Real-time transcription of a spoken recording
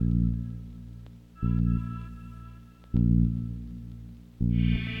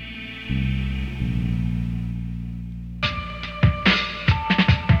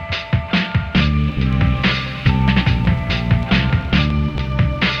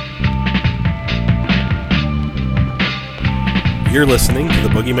You're listening to the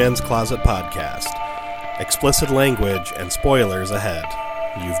Boogeyman's Closet podcast. Explicit language and spoilers ahead.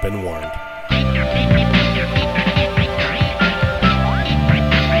 You've been warned.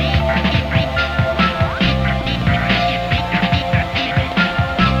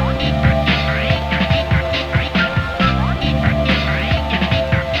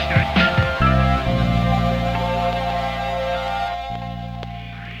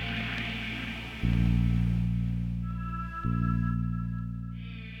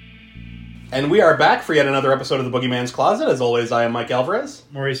 And we are back for yet another episode of the Boogeyman's Closet. As always, I am Mike Alvarez.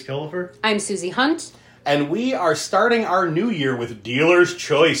 Maurice Killifer. I'm Suzie Hunt. And we are starting our new year with Dealer's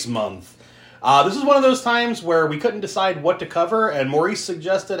Choice Month. This is one of those times where we couldn't decide what to cover, and Maurice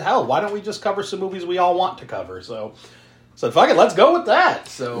suggested, hell, why don't we just cover some movies we all want to cover? So fuck it, let's go with that.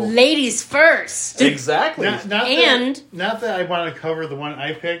 So ladies first. Exactly. Not that I want to cover the one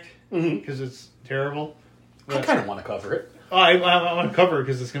I picked, because it's terrible. I kind of want to cover it. Oh, I want to cover it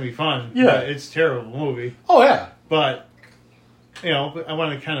because it's going to be fun. Yeah. But it's a terrible movie. Oh, yeah. But, I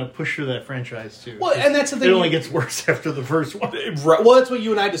want to kind of push through that franchise, too. Well, and that's the thing. It only gets worse after the first one. Right. Well, that's what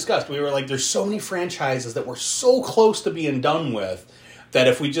you and I discussed. We were like, there's so many franchises that we're so close to being done with that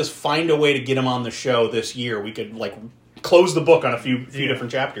if we just find a way to get them on the show this year, we could, close the book on a few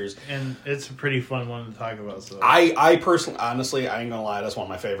different chapters. And it's a pretty fun one to talk about. So I personally, honestly, I ain't gonna lie, that's one of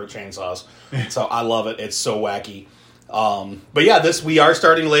my favorite chainsaws. So I love it. It's so wacky. But yeah, we are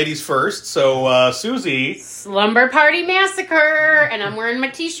starting ladies first. So Suzie, Slumber Party Massacre, and I'm wearing my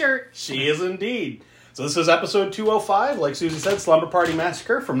t-shirt. She is indeed. So this is episode 205, like Suzie said, Slumber Party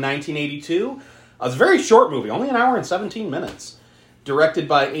Massacre from 1982. It's a very short movie, only an hour and 17 minutes. Directed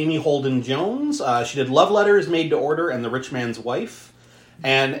by Amy Holden Jones. She did Love Letters, Made to Order, and The Rich Man's Wife.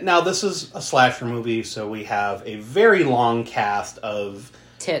 And now this is a slasher movie, so we have a very long cast of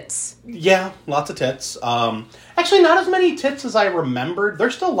tits. Yeah, lots of tits. Actually, not as many tits as I remembered.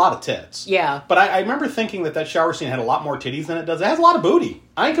 There's still a lot of tits. Yeah. But I remember thinking that shower scene had a lot more titties than it does. It has a lot of booty.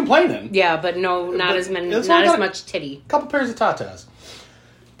 I ain't complaining. Yeah, but not as much titty. A couple pairs of tatas.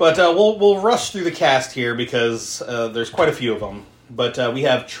 But we'll rush through the cast here because there's quite a few of them. But we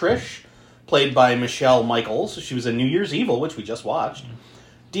have Trish, played by Michelle Michaels. She was in New Year's Evil, which we just watched.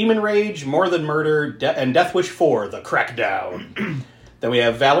 Demon Rage, More Than Murder, and Death Wish 4, The Crackdown. Then we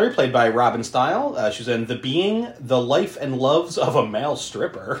have Valerie, played by Robin Style. She was in The Being, The Life and Loves of a Male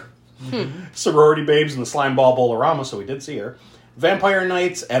Stripper. Sorority Babes and the Slimeball Bolorama, so we did see her. Vampire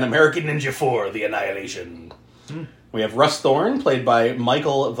Knights, and American Ninja 4, The Annihilation. We have Russ Thorne, played by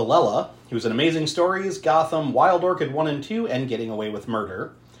Michael Villela. He was in Amazing Stories, Gotham, Wild Orchid 1 and 2, and Getting Away with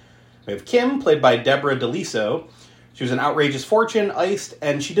Murder. We have Kim, played by Deborah DeLiso. She was in Outrageous Fortune, Iced,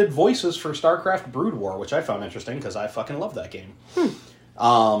 and she did voices for StarCraft Brood War, which I found interesting because I fucking love that game.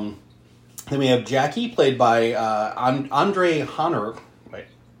 Then we have Jackie, played by Andre Honor. Wait,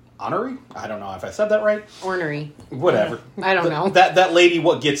 Honorary? I don't know if I said that right. Ornery. Whatever. I don't know. That lady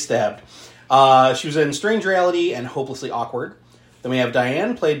what gets stabbed. She was in Strange Reality and Hopelessly Awkward. Then we have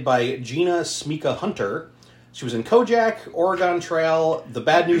Diane, played by Gina Smika Hunter. She was in Kojak, Oregon Trail, The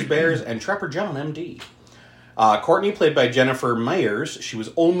Bad News Bears, and Trapper John, M.D. Courtney, played by Jennifer Myers. She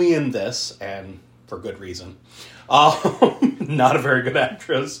was only in this, and for good reason. Not a very good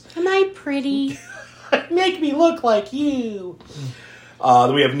actress. Am I pretty? Make me look like you.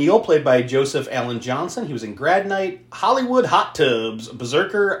 Then we have Neil, played by Joseph Allen Johnson. He was in Grad Night, Hollywood Hot Tubs,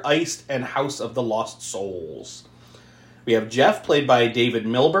 Berserker, Iced, and House of the Lost Souls. We have Jeff, played by David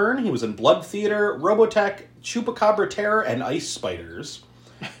Milburn. He was in Blood Theater, Robotech, Chupacabra Terror, and Ice Spiders.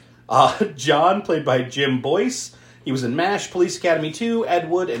 John, played by Jim Boyce. He was in MASH, Police Academy 2,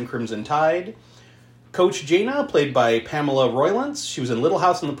 Ed Wood, and Crimson Tide. Coach Jaina, played by Pamela Roylance. She was in Little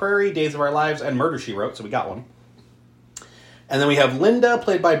House on the Prairie, Days of Our Lives, and Murder, She Wrote, so we got one. And then we have Linda,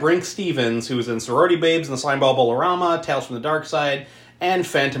 played by Brink Stevens, who was in Sorority Babes and the Slimeball Bolorama, Tales from the Dark Side, and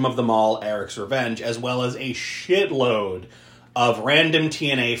Phantom of the Mall, Eric's Revenge, as well as a shitload of random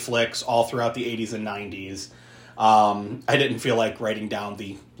TNA flicks all throughout the 80s and 90s. I didn't feel like writing down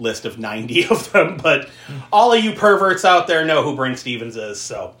the list of 90 of them, but all of you perverts out there know who Brink Stevens is,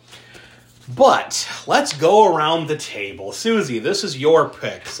 so. But let's go around the table. Suzie, this is your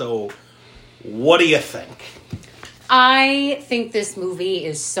pick, so what do you think? I think this movie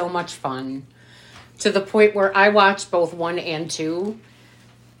is so much fun to the point where I watched both 1 and 2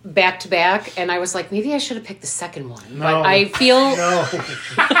 back to back, and I was like, maybe I should have picked the second one. No. But I feel... No.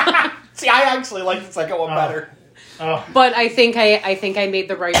 See, I actually like the second one better. Oh. But I think I made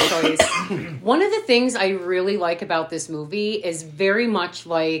the right choice. One of the things I really like about this movie is very much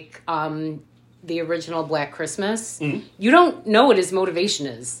like the original Black Christmas. You don't know what his motivation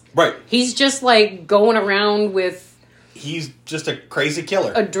is. Right. He's just like going around with He's just a crazy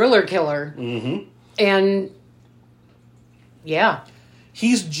killer. A driller killer. Mm-hmm. And, yeah.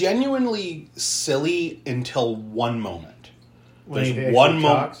 He's genuinely silly until one moment. When he There's one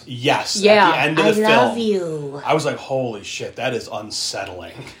moment. talks? Yes. Yeah. At the end of the film. I love you. I was like, holy shit, that is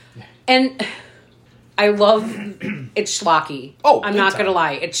unsettling. And I love it's schlocky. Oh, I'm big not time. going to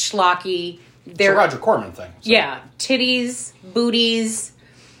lie. It's schlocky. It's a Roger Corman thing. So. Yeah. Titties, booties.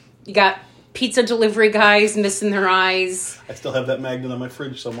 You got pizza delivery guys missing their eyes. I still have that magnet on my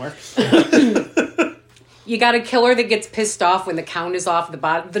fridge somewhere. You got a killer that gets pissed off when the count is off the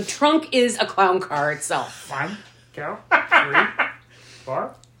bottom. The trunk is a clown car itself. 1, 2, 3,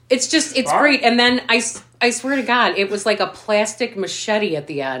 4. It's great. And then I swear to God, it was like a plastic machete at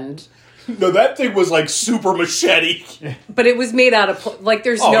the end. No, that thing was like super machete. But it was made out of,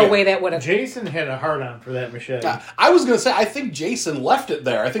 there's no way that would have... Jason had a hard-on for that machete. I was going to say, I think Jason left it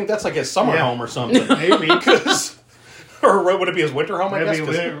there. I think that's like his summer home or something. Maybe. Or would it be his winter home, I guess?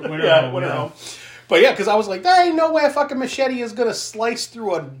 Winter home. But yeah, because I was like, there ain't no way a fucking machete is going to slice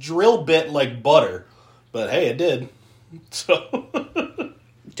through a drill bit like butter. But hey, it did. So...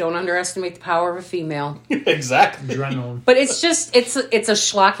 Don't underestimate the power of a female. Exactly. Adrenaline. But it's just, it's a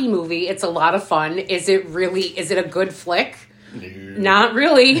schlocky movie. It's a lot of fun. Is it a good flick? No. Not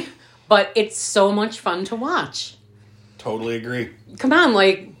really. But it's so much fun to watch. Totally agree. Come on,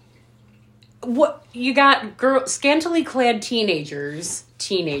 what you got scantily clad teenagers,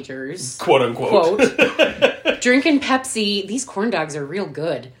 Quote unquote. drinking Pepsi. These corn dogs are real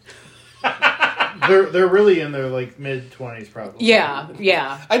good. They're really in their mid-20s probably.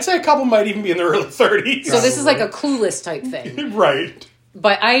 Yeah. I'd say a couple might even be in their early 30s. So this is like a Clueless type thing. Right.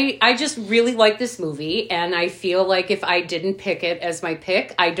 But I just really like this movie, and I feel like if I didn't pick it as my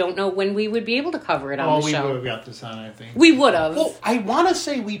pick, I don't know when we would be able to cover it on the show. We would have got this on, I think. We would have. Well, I want to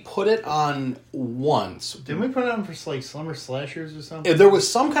say we put it on once. Didn't we put it on for Slumber Slashers or something? There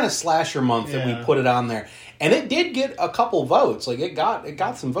was some kind of slasher month that we Yeah. put it on there, and it did get a couple votes. It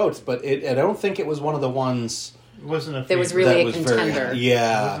got some votes, but I don't think it was one of the ones. It wasn't a There was favorite. really that a was contender. Very, It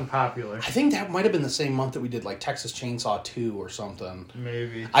yeah. wasn't popular. I think that might have been the same month that we did Texas Chainsaw 2 or something.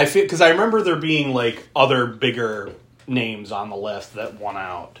 Maybe. I feel because I remember there being other bigger names on the list that won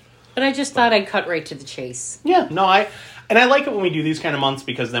out. But I just thought I'd cut right to the chase. Yeah, no, I like it when we do these kind of months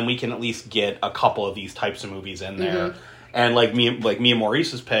because then we can at least get a couple of these types of movies in there. And me and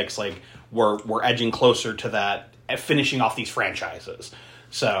Maurice's picks, we're edging closer to that, finishing off these franchises.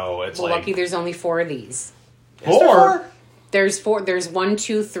 So it's Lucky there's only 4 of these. Is there 4? There's 4. There's 1,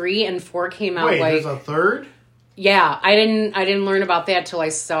 2, 3, and 4 came out. Wait, there's a third? Yeah, I didn't learn about that till I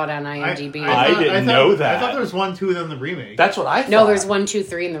saw it on IMDb. I didn't know that. I thought there was 1, 2, then the remake. That's what I thought. No, there's 1, 2,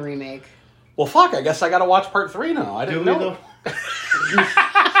 3 in the remake. Well, fuck, I guess I gotta watch part 3 now. I didn't know.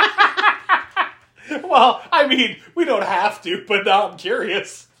 Well, I mean, we don't have to, but now I'm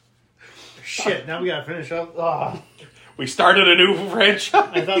curious. Shit, now we gotta finish up. Oh, We started a new franchise.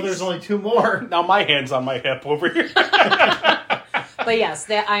 I thought there was only 2 more. Now my hand's on my hip over here. But yes,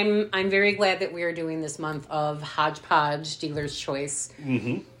 I'm very glad that we are doing this month of Hodgepodge Dealer's Choice.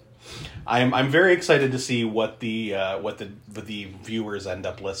 Mm-hmm. I'm very excited to see what the viewers end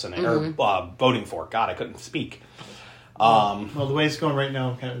up listening or voting for. God, I couldn't speak. Well, the way it's going right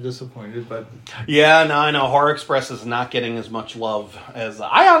now, I'm kind of disappointed, but... Yeah, no, I know. Horror Express is not getting as much love as...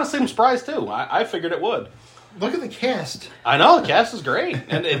 I honestly am surprised, too. I figured it would. Look at the cast. I know, the cast is great.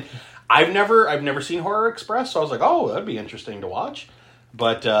 And I've never seen Horror Express, so I was like, oh, that'd be interesting to watch.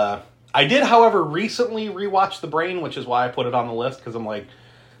 But I did, however, recently rewatch The Brain, which is why I put it on the list, because I'm like,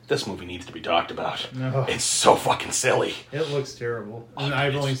 this movie needs to be talked about. No. It's so fucking silly. It looks terrible. And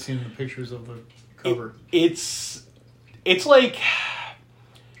I've only seen the pictures of the cover. It's like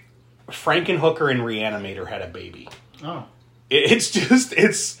Frankenhooker and Reanimator had a baby. Oh.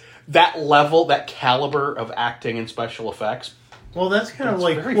 It's that level, that caliber of acting and special effects. Well, that's kind of It's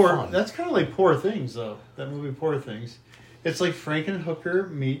like very Poor... fun. That's kind of like Poor Things, though. That movie, Poor Things. It's like Frankenhooker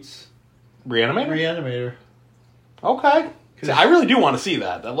meets... Reanimator? Reanimator. Okay. See, I really do want to see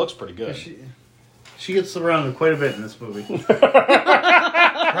that. That looks pretty good. She gets around quite a bit in this movie.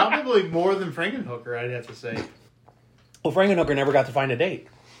 Probably more than Frankenhooker, I'd have to say. Well, Frankenhooker never got to find a date.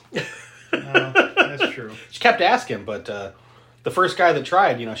 That's true. She kept asking, but the first guy that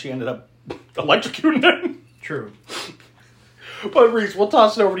tried, she ended up electrocuting him. True. But Reese, we'll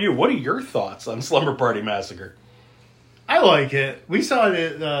toss it over to you. What are your thoughts on Slumber Party Massacre? I like it. We saw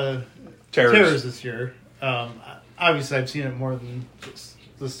it at Terrors this year. Obviously, I've seen it more than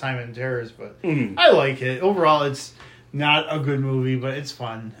this time in Terrors, but I like it. Overall, it's not a good movie, but it's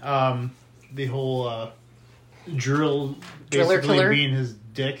fun. The whole driller killer being his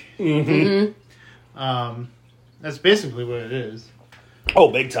dick. Mm-hmm. That's basically what it is.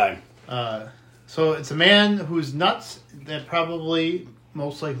 Oh, big time. So it's a man who's nuts that probably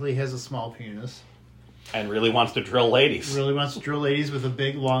most likely has a small penis. And really wants to drill ladies. Really wants to drill ladies with a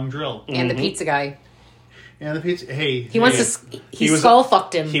big, long drill. And the pizza guy. And the pizza... Hey. He wants to... He skull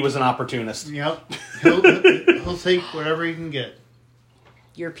fucked him. He was an opportunist. Yep. He'll take whatever he can get.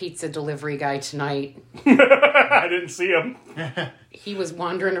 Your pizza delivery guy tonight. I didn't see him. He was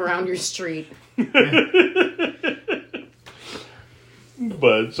wandering around your street.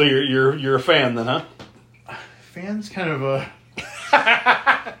 But so you're a fan then, huh? Fan's kind of a...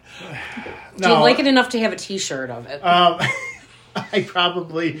 Do you like it enough to have a T-shirt of it? I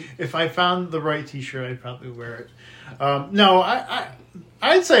probably, if I found the right T-shirt, I'd probably wear it. No,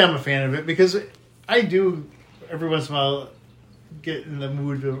 I'd say I'm a fan of it because I do every once in a while get in the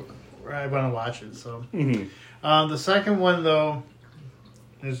mood where I want to watch it. So the second one though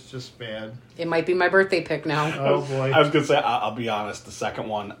is just bad. It might be my birthday pick now. Oh boy! I was gonna say I'll be honest. The second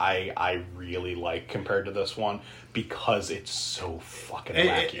one I really like compared to this one because it's so fucking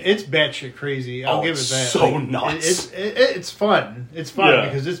wacky. It's batshit crazy. I'll give it that. So nuts. It's fun. It's fun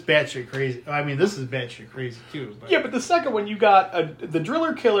because it's batshit crazy. I mean, this is batshit crazy too. But. Yeah, but the second one you got the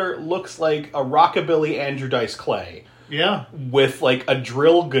driller killer looks like a rockabilly Andrew Dice Clay. Yeah. With like a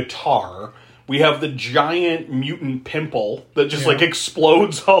drill guitar. We have the giant mutant pimple that just like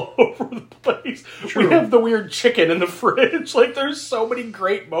explodes all over the place. True. We have the weird chicken in the fridge. Like there's so many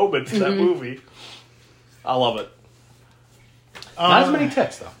great moments in that movie. I love it. Not as many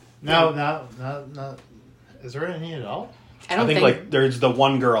tits though. No, not. Is there any at all? I think like there's the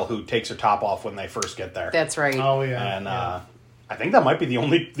one girl who takes her top off when they first get there. That's right. Oh yeah. And I think that might be the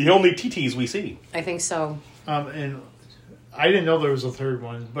only TTs we see. I think so. And I didn't know there was a third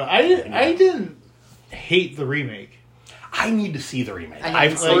one, but I didn't hate the remake. I need to see the remake.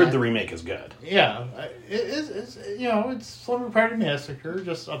 I've heard the remake is good. Yeah, it's it's Slumber Party Massacre,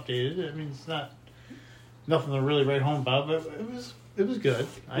 just updated. I mean, it's nothing to really write home about, but it was good.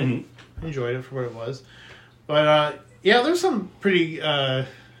 I enjoyed it for what it was. But there's some pretty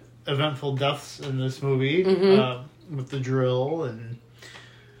eventful deaths in this movie with the drill and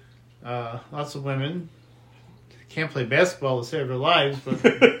lots of women. Can't play basketball to save their lives, but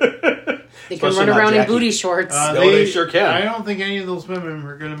they can run around in booty shorts. They sure can. I don't think any of those women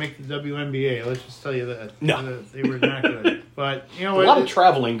were going to make the WNBA. Let's just tell you that. No, they were not good. But a lot of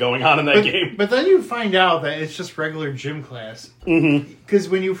traveling going on in that game. But then you find out that it's just regular gym class. Because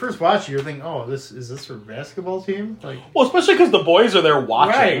when you first watch it, you're thinking, "Oh, is this for basketball team?" Like, well, especially because the boys are there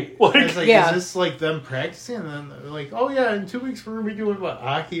watching. Right? It's like, is this like them practicing? And then they're like, "Oh yeah, in 2 weeks we're gonna be doing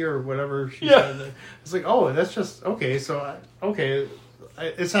hockey or whatever." She said. It's like, oh, that's just okay. So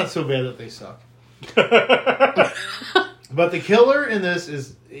it's not so bad that they suck. But the killer in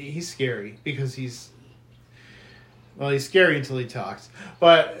this he's scary because he's scary until he talks.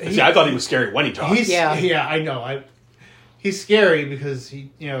 But I thought he was scary when he talks. Yeah, I know. He's scary because he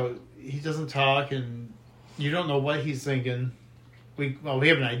doesn't talk and you don't know what he's thinking. We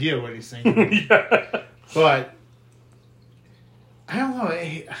have an idea what he's thinking. But I don't know.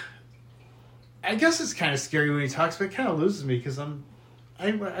 I guess it's kind of scary when he talks, but it kind of loses me because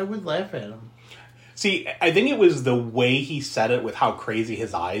I would laugh at him. See, I think it was the way he said it with how crazy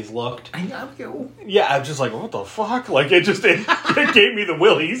his eyes looked. I know. Yeah, I was just like, what the fuck? Like, it gave me the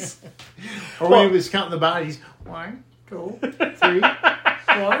willies. Or when he was counting the bodies. 1, 2, 3,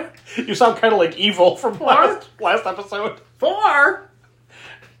 4. You sound kind of like Evil from last episode. 4!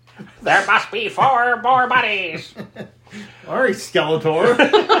 There must be 4 more bodies. All right, Skeletor.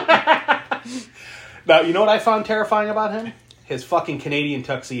 Now, you know what I found terrifying about him? His fucking Canadian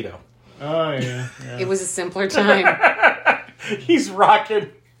tuxedo. Oh, yeah. It was a simpler time. He's rocking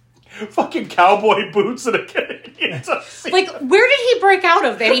fucking cowboy boots and a Canadian tuxedo. Like, where did he break out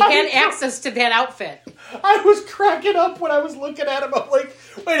of that? He had access to that outfit. I was cracking up when I was looking at him. I'm like,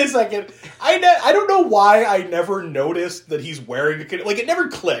 wait a second. I don't know why I never noticed that he's wearing a... Like, it never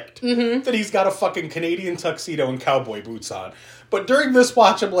clicked that he's got a fucking Canadian tuxedo and cowboy boots on. But during this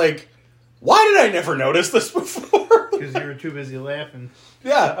watch, I'm like, why did I never notice this before? Because you were too busy laughing.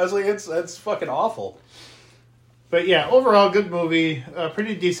 Yeah, I was like, it's fucking awful. But yeah, overall, good movie.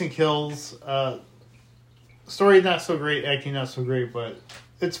 Pretty decent kills. Story not so great, acting not so great, but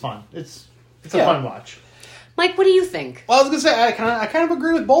it's fun. It's a fun watch. Mike, what do you think? Well, I was gonna say I kind of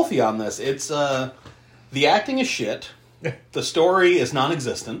agree with both of you on this. It's the acting is shit. The story is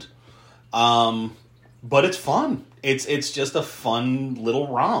non-existent. But it's fun. It's just a fun little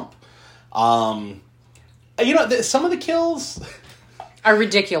romp. Some of the kills are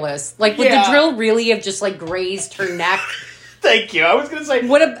ridiculous. Like, would the drill really have just, like, grazed her neck Thank you. I was going to say...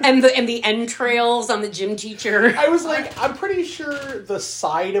 and the entrails on the gym teacher. I was like, I'm pretty sure the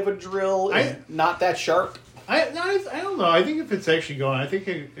side of a drill is not that sharp. I don't know. I think if it's actually going, I think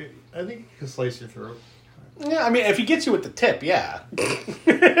it can slice your throat. Yeah, I mean, if he gets you with the tip, yeah.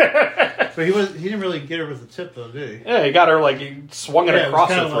 But he didn't really get her with the tip, though, did he? Yeah, he got her, like, he swung it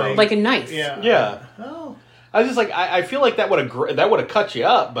across her throat. Like a knife. Yeah. Oh. I was just like, I feel like that would have cut you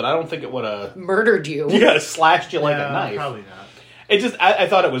up, but I don't think it would have... Murdered you. Yeah, slashed you like a knife. Probably not. It just, I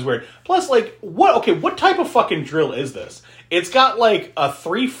thought it was weird. Plus, like, what type of fucking drill is this? It's got, like, a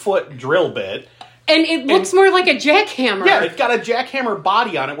 3-foot drill bit. And it looks more like a jackhammer. Yeah, it's got a jackhammer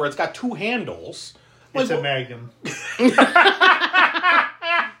body on it where it's got 2 handles. It's a Magnum.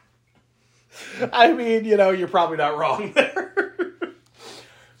 I mean, you're probably not wrong there.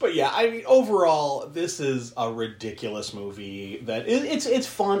 But yeah, I mean, overall, this is a ridiculous movie. That it's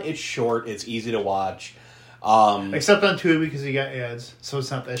fun, it's short, it's easy to watch. Except on Tubi because you got ads, so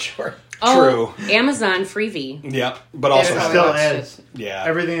it's not that short. Oh, true. Amazon freebie. Yeah, but also still ads. Yeah,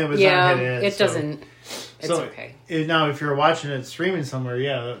 everything that was on had ads. It doesn't. It's okay. Now, if you're watching it streaming somewhere,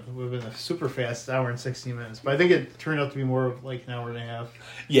 that would have been a super fast hour and 16 minutes. But I think it turned out to be more of like an hour and a half.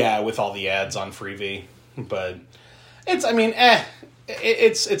 Yeah, with all the ads on freebie, but it's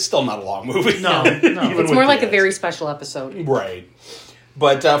still not a long movie. No. It's more like a very special episode, right?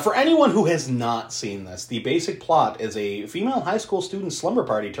 But for anyone who has not seen this, the basic plot is a female high school student slumber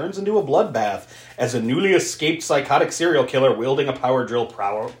party turns into a bloodbath as a newly escaped psychotic serial killer wielding a power drill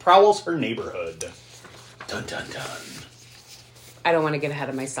prowls her neighborhood. Dun, dun, dun. I don't want to get ahead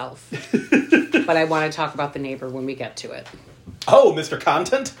of myself, but I want to talk about the neighbor when we get to it. Oh, Mr.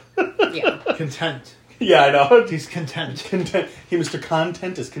 Content? Yeah. Content. Yeah, I know. He's content. Mr.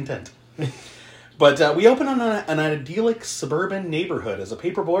 Content is content. But we open on an idyllic suburban neighborhood as a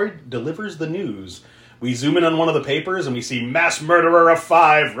paperboy delivers the news. We zoom in on one of the papers and we see mass murderer of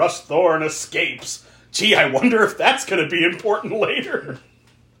 5, Russ Thorne escapes. Gee, I wonder if that's going to be important later.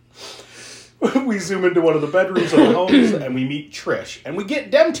 We zoom into one of the bedrooms of the homes and we meet Trish. And we get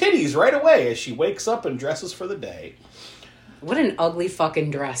dem titties right away as she wakes up and dresses for the day. What an ugly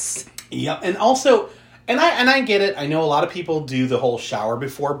fucking dress. Yep, and also... And I get it. I know a lot of people do the whole shower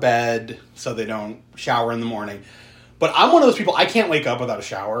before bed so they don't shower in the morning. But I'm one of those people, I can't wake up without a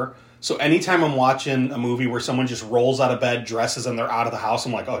shower. So anytime I'm watching a movie where someone just rolls out of bed, dresses, and they're out of the house,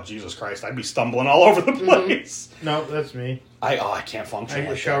 I'm like, oh, Jesus Christ, I'd be stumbling all over the place. Mm-hmm. No, that's me. I can't function.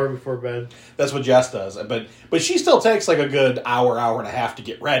 I shower before bed. That's what Jess does. But she still takes like a good hour and a half to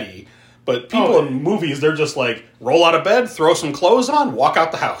get ready. But people in movies, they're just like, roll out of bed, throw some clothes on, walk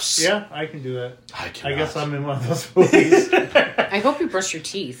out the house. Yeah, I can do that. I guess I'm in one of those movies. I hope you brush your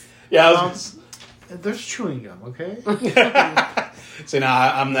teeth. Yeah, there's chewing gum, okay? So now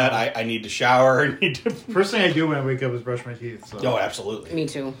I'm that. I need to shower. First thing I do when I wake up is brush my teeth. So. Oh, absolutely. Me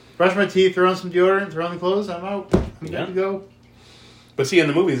too. Brush my teeth, throw on some deodorant, throw on the clothes, I'm out. I'm good to go. But see, in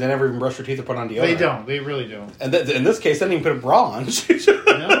the movies, they never even brush their teeth or put on deodorant. They don't. They really don't. And in this case, they didn't even put a bra on.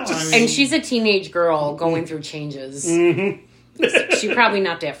 And she's a teenage girl going through changes. Mm-hmm. She's probably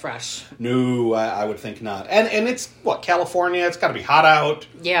not that fresh. No, I would think not. And it's, California? It's got to be hot out.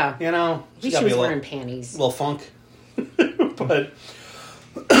 Yeah. You know? At least she was wearing panties. A little funk. But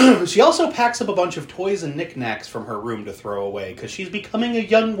she also packs up a bunch of toys and knickknacks from her room to throw away because she's becoming a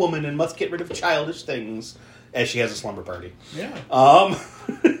young woman and must get rid of childish things. As she has a slumber party. Yeah.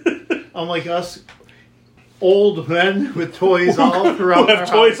 Unlike us, old men with toys all throughout our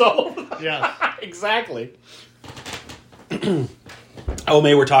toys house. all over the Yeah. Exactly. May,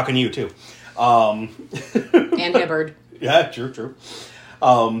 we're talking to you, too. And Hibbard. Yeah, true.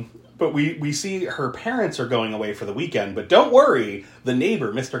 But we see her parents are going away for the weekend. But don't worry, the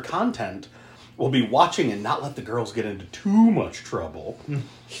neighbor, Mr. Content, will be watching and not let the girls get into too much trouble.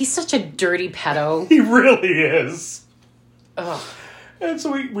 He's such a dirty pedo. He really is. Ugh. And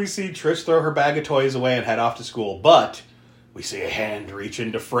so we see Trish throw her bag of toys away and head off to school. But we see a hand reach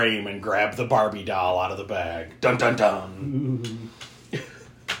into frame and grab the Barbie doll out of the bag. Dun, dun, dun.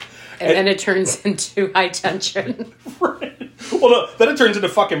 And then it turns into high tension. Right. Well, no, then it turns into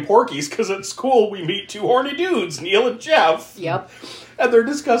fucking Porky's because at school we meet 2 horny dudes, Neil and Jeff. Yep. And they're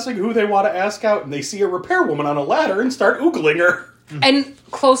discussing who they want to ask out, and they see a repair woman on a ladder and start oogling her. And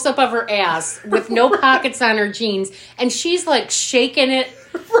close up of her ass with no pockets on her jeans. And she's like shaking it,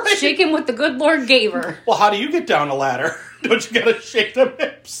 shaking what the good Lord gave her. Well, how do you get down a ladder? Don't you gotta shake them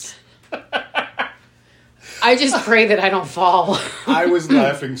hips? I just pray that I don't fall. I was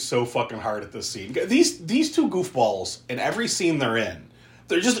laughing so fucking hard at this scene. These 2 goofballs, in every scene they're in,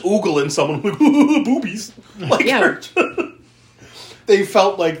 they're just oogling someone like, boobies. Like, yeah. They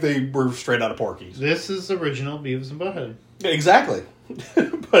felt like they were straight out of Porky's. This is original Beavis and Butthead. Exactly.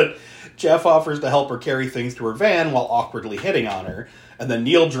 But Jeff offers to help her carry things to her van while awkwardly hitting on her. And then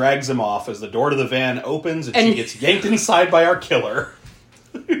Neil drags him off as the door to the van opens and she gets yanked inside by our killer.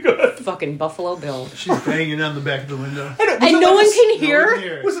 Fucking Buffalo Bill. She's banging on the back of the window. And no one can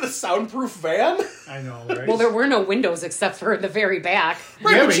hear? Was it a soundproof van? I know, right? Well, there were no windows except for the very back.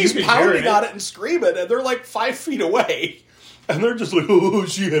 Right, Yeah, but but she's you can hear pounding it. on it and screaming, and they're like 5 feet away. And they're just like, oh,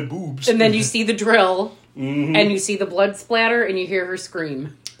 she had boobs. And then you see the drill, and you see the blood splatter, and you hear her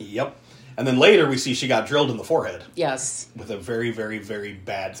scream. Yep. And then later we see she got drilled in the forehead. Yes. With a very, very, very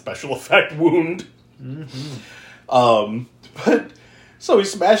bad special effect wound. But so we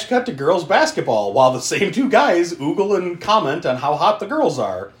smash cut to girls basketball while the same two guys oogle and comment on how hot the girls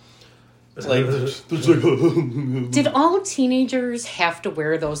are. It's like, Did all teenagers have to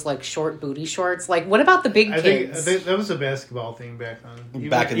wear those like short booty shorts? Like, what about the big I kids? think that was a basketball thing back then.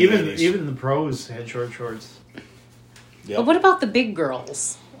 Back in the even 80s. even the pros had short shorts. But what about the big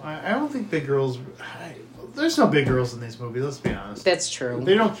girls? I don't think big girls. There's no big girls in these movies. Let's be honest. That's true.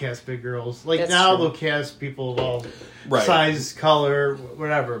 They don't cast big girls. Like That's now true. they'll cast people of all Right. size, color,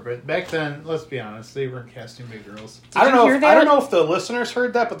 whatever. But back then, let's be honest, they weren't casting big girls. I don't you know. hear I that? don't know if the listeners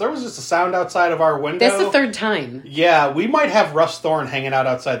heard that, but there was just a sound outside of our window. That's the third time. Yeah, we might have Russ Thorne hanging out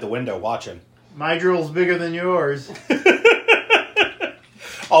outside the window watching. My drill's bigger than yours.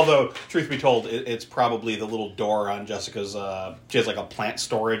 Although, truth be told, it's probably the little door on Jessica's. She has like a plant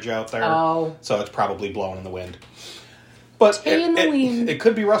storage out there. Oh. So it's probably blowing in the wind. But In the wind. it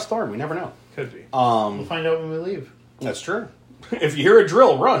could be Russ Thorne. We never know. Could be. We'll find out when we leave. That's true. If you hear a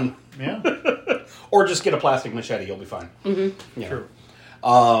drill, run. Yeah. Or just get a plastic machete. You'll be fine. Mm-hmm. Yeah. True.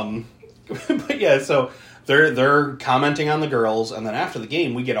 But yeah, so they're commenting on the girls, and then after the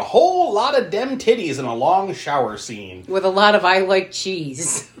game, we get a whole lot of dem titties in a long shower scene. With a lot of I like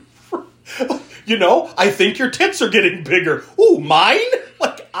cheese. You know, I think your tits are getting bigger. Ooh, mine?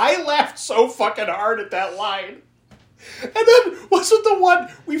 Like, I laughed so fucking hard at that line. And then, wasn't the one,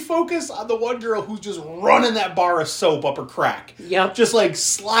 we focus on the one girl who's just running that bar of soap up her crack. Yep. Just like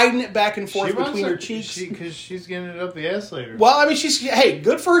sliding it back and forth She between her wants cheeks. because she's getting it up the ass later. Well, I mean, hey,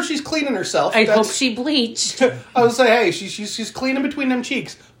 good for her, she's cleaning herself. I hope she bleached. I would say, hey, she's cleaning between them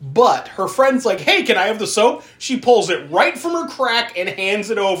cheeks. But her friend's like, hey, can I have the soap? She pulls it right from her crack and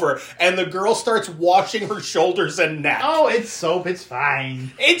hands it over. And the girl starts washing her shoulders and neck. Oh, it's soap. It's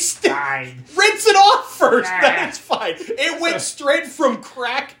fine. It's Fine. Rinse it off first. Nah. Then it's fine. It went straight from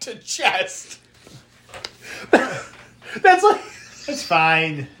crack to chest. That's like, It's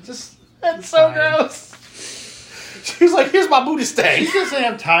fine. that's so fine. gross. She's like, here's my booty She stain. doesn't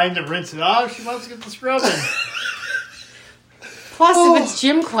have time to rinse it off. She wants to get the scrubbing. Plus, if it's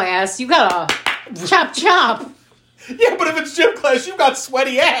gym class, you gotta chop. Yeah, but if it's gym class, you've got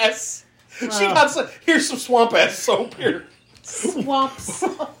sweaty ass. She got here's some swamp ass soap here. Swaps.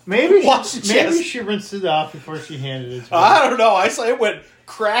 Maybe Wash the chest. she rinsed it off before she handed it to her. I don't know. I saw it went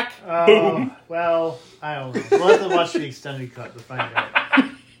crack, boom. Well, I don't know. We'll have to watch the extended cut to find out.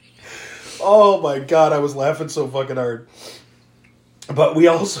 Oh my god, I was laughing so fucking hard. But we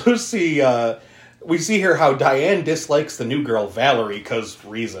also see here how Diane dislikes the new girl Valerie because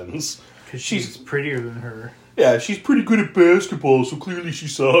reasons. Because she's prettier than her. Yeah, she's pretty good at basketball, so clearly she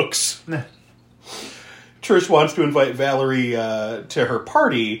sucks. Trish wants to invite Valerie to her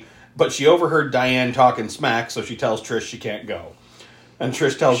party, but she overheard Diane talking smack, so she tells Trish she can't go. And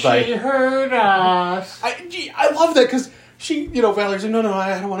Trish tells Diane... She heard us. I love that, because Valerie's like, no,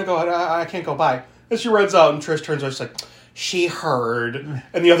 I don't want to go, I can't go, bye. And she runs out, and Trish turns around, she's like, she heard.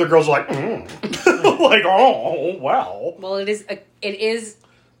 And the other girls are like, like, oh, well. Well, it is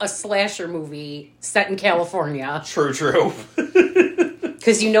a slasher movie set in California. True.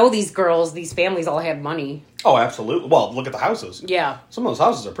 Because these girls, these families all have money. Oh, absolutely. Well, look at the houses. Yeah. Some of those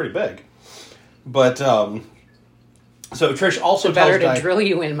houses are pretty big. But, so Trish also Better tells to drill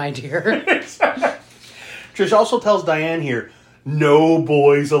you in, my dear. Trish also tells Diane here, no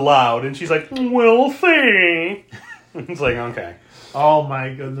boys allowed. And she's like, we'll see. It's like, okay. Oh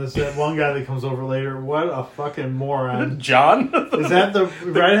my goodness, that one guy that comes over later, what a fucking moron. John? Is that the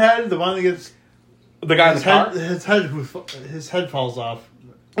redhead? The one that gets... The guy in the car? His head falls off.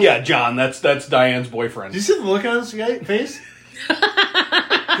 Yeah, John. That's Diane's boyfriend. Do you see the look on his face?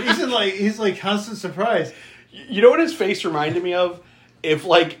 he's like constant surprise. You know what his face reminded me of? If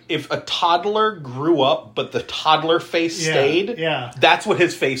a toddler grew up, but the toddler face stayed, that's what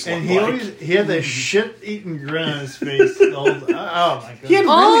his face looked like. He had that shit-eating grin on his face. Oh my god! He had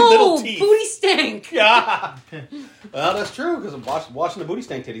really little teeth. Booty stank. Yeah. Well, that's true because I'm watching the booty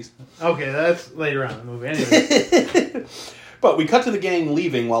stank titties. Okay, that's later on in the movie. Anyway. But we cut to the gang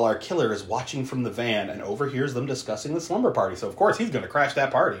leaving while our killer is watching from the van and overhears them discussing the slumber party. So, of course, he's going to crash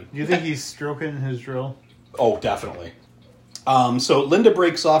that party. Do you think he's stroking his drill? Oh, definitely. So Linda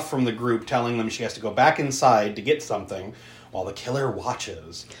breaks off from the group, telling them she has to go back inside to get something while the killer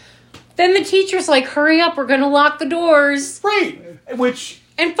watches. Then the teacher's like, hurry up, we're going to lock the doors. Right. Which...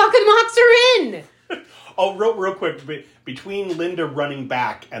 And fucking locks her in. Oh, real quick. Between Linda running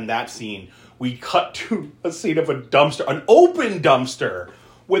back and that scene, we cut to a scene of a dumpster, an open dumpster,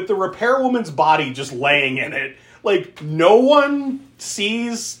 with the repairwoman's body just laying in it. Like, no one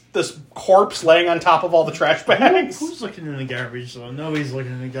sees this corpse laying on top of all the trash bags. Who's looking in the garbage, though? Nobody's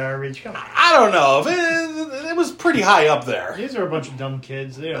looking in the garbage. Come on. I don't know. It was pretty high up there. These are a bunch of dumb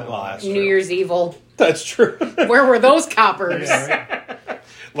kids. They don't know. That's New true. Year's Evil. That's true. Where were those coppers? Yeah, right?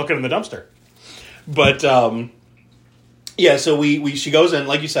 Looking in the dumpster. But, yeah, so she goes in,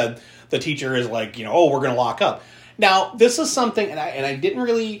 like you said, the teacher is like, oh, we're going to lock up. Now, this is something, and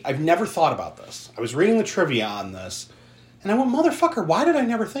I've never thought about this. I was reading the trivia on this, and I went, motherfucker, why did I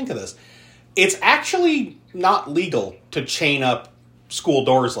never think of this? It's actually not legal to chain up school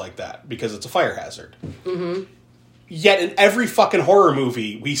doors like that, because it's a fire hazard. Mm-hmm. Yet in every fucking horror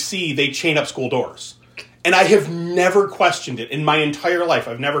movie we see, they chain up school doors. And I have never questioned it in my entire life.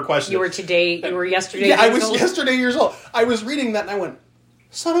 I've never questioned it. You were yesterday Yeah, I years was old? yesterday years old. I was reading that and I went,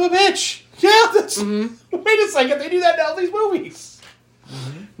 son of a bitch. Yeah, that's... Mm-hmm. Wait a second, they do that in all these movies.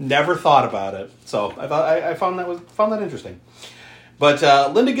 Mm-hmm. Never thought about it. So I found that interesting. But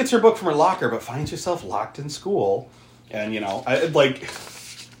Linda gets her book from her locker, but finds herself locked in school. And,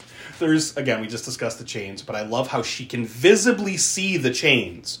 there's... Again, we just discussed the chains, but I love how she can visibly see the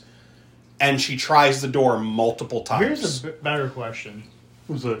chains. And she tries the door multiple times. Here's a better question.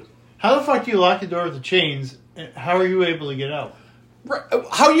 Who's that? How the fuck do you lock the door with the chains, and how are you able to get out?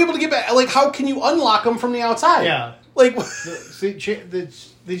 How are you able to get back? Like, how can you unlock them from the outside? Yeah. Like...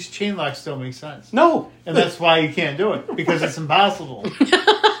 These chain locks don't make sense. No. And that's why you can't do it, because it's impossible.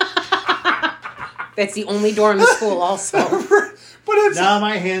 That's the only door in the school also. But it's... Now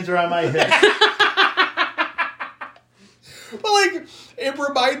my hands are on my hips. But, it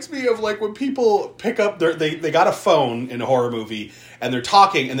reminds me of, when people pick up they got a phone in a horror movie, and they're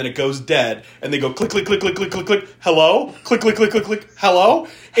talking, and then it goes dead, and they go click, click, click, click, click, click, click, hello? Click, click, click, click, click, hello?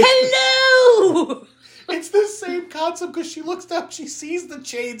 Hello! It's the same concept, because she looks down, she sees the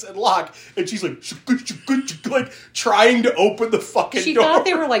chains and lock, and she's like trying to open the fucking door. She thought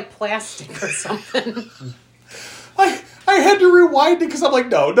they were, plastic or something. I had to rewind it, because I'm like,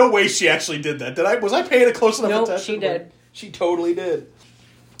 no way she actually did that. Was I paying it close enough attention? Nope, she did. She totally did.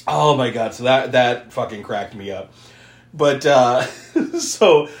 Oh my god, so that fucking cracked me up. But,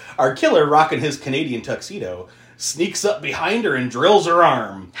 so, our killer, rocking his Canadian tuxedo, sneaks up behind her and drills her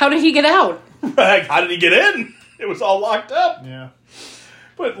arm. How did he get out? How did he get in? It was all locked up. Yeah.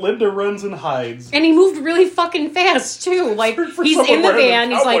 But Linda runs and hides. And he moved really fucking fast, too. For He's someone in the wearing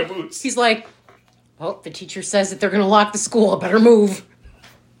van, cowboy boots. he's like, oh, the teacher says that they're going to lock the school, I better move.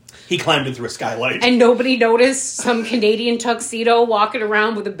 He climbed in through a skylight. And nobody noticed some Canadian tuxedo walking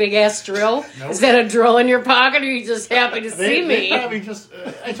around with a big-ass drill? Nope. Is that a drill in your pocket, or are you just happy to see me? They probably just...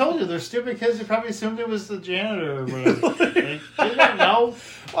 I told you, they're stupid kids. They probably assumed it was the janitor or whatever. They didn't know.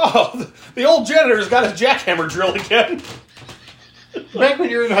 Oh, the old janitor's got his jackhammer drill again. Back when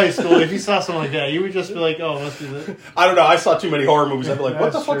you were in high school, if you saw something like that, you would just be like, oh, must be that. I don't know. I saw too many horror movies. I'd be like,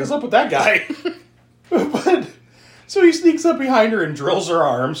 what the fuck is up with that guy? But... So he sneaks up behind her and drills her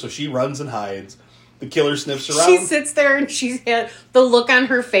arm, so she runs and hides. The killer sniffs around. She sits there and she's had the look on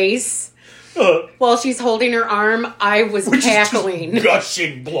her face while she's holding her arm. I was cackling. Is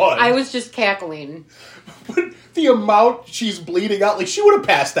gushing blood. I was just cackling. But the amount she's bleeding out, she would have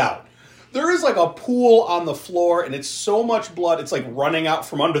passed out. There is a pool on the floor, and it's so much blood, it's running out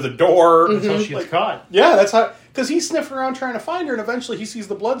from under the door. That's how she gets caught. Yeah, that's how... Because he's sniffing around trying to find her, and eventually he sees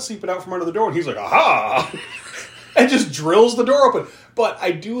the blood seeping out from under the door, and he's like, aha! And just drills the door open. But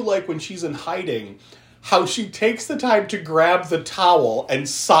I do like when she's in hiding, how she takes the time to grab the towel and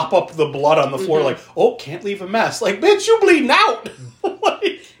sop up the blood on the floor. Oh, can't leave a mess. Bitch, you bleeding out.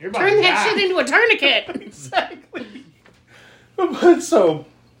 Turn that shit into a tourniquet. Exactly. But so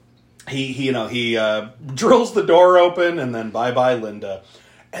he drills the door open, and then bye Linda.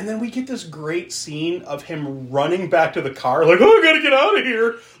 And then we get this great scene of him running back to the car, oh, I gotta get out of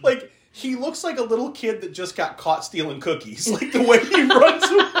here. He looks like a little kid that just got caught stealing cookies. The way he runs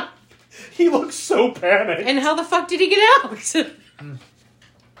away. He looks so panicked. And how the fuck did he get out?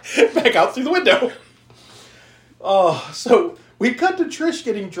 Back out through the window. Oh, so We cut to Trish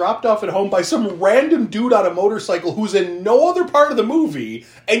getting dropped off at home by some random dude on a motorcycle who's in no other part of the movie,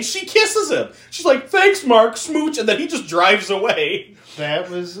 and she kisses him. She's like, thanks, Mark, smooch, and then he just drives away. That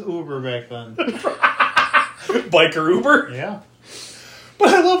was Uber back then. Biker Uber? Yeah. But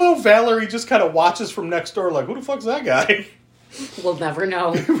I love how Valerie just kind of watches from next door like, who the fuck's that guy? We'll never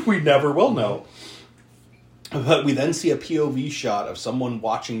know. We never will know. But we then see a POV shot of someone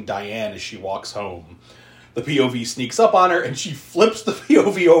watching Diane as she walks home. The POV sneaks up on her, and she flips the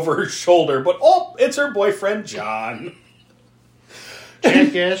POV over her shoulder, but it's her boyfriend, John.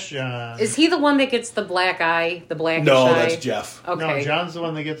 Jackass John. Is he the one that gets the black eye, the blackish No, eye? that's Jeff. Okay. No, John's the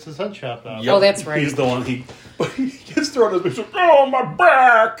one that gets his head chopped off. Oh, that's right. He's the one, but he gets thrown in his bitch, like, oh, my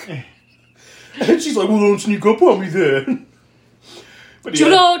back! And she's like, well, don't sneak up on me then. But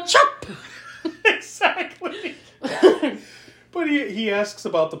Judo chop! Exactly. But he asks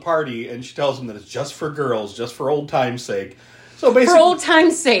about the party, and she tells him that it's just for girls, just for old time's sake. So basically, For old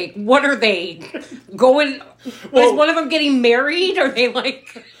time's sake, what are they going? Well, is one of them getting married? Or are they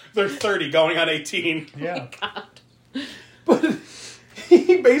like? they're 30, going on 18. Yeah. God. But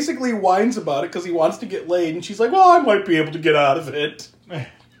he basically whines about it because he wants to get laid, and she's like, well, I might be able to get out of it.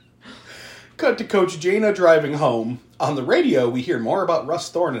 Cut to Coach Jaina driving home. On the radio, we hear more about Russ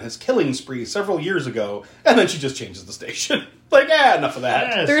Thorne and his killing spree several years ago, and then she just changes the station. Like, enough of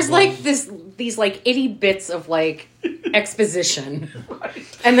that. Yes, There's like these like itty bits of like exposition,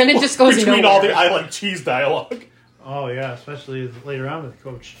 and then it just goes between nowhere. all the I like cheese dialogue. Oh, yeah, especially later on with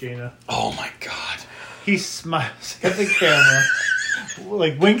Coach Jaina. Oh my god. He smiles at the camera,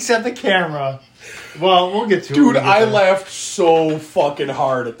 like winks at the camera. Well, we'll get to it. Dude, I laughed so fucking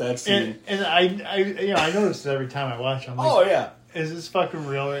hard at that scene. And I notice it every time I watch. I'm like, Oh, yeah. is this fucking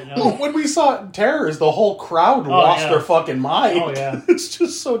real right now? When we saw Terrors, the whole crowd lost their fucking mind. Oh, yeah. It's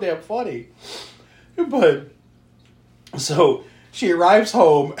just so damn funny. But, so, she arrives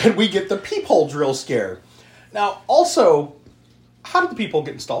home, and we get the peephole drill scare. Now, also, how did the peephole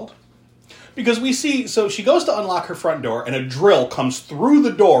get installed? Because we see, so she goes to unlock her front door, and a drill comes through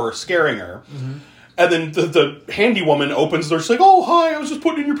the door, scaring her. Mm-hmm. And then the handy woman opens the door. She's like, oh, hi, I was just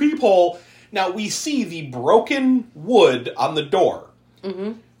putting in your peephole. Now, we see the broken wood on the door.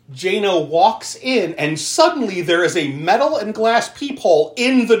 Mm-hmm. Jaina walks in, and suddenly there is a metal and glass peephole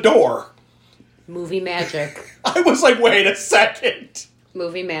in the door. Movie magic. I was like, wait a second.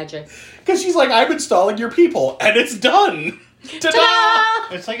 Movie magic. Because she's like, I'm installing your peephole, and it's done. Ta-da!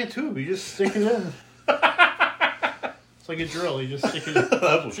 Ta-da! It's like a tube. You just stick it in. It's like a drill. You just stick it in.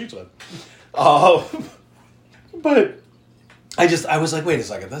 That's what she said. But I was like, wait a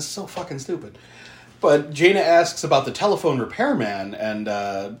second, that's so fucking stupid. But Jaina asks about the telephone repairman, and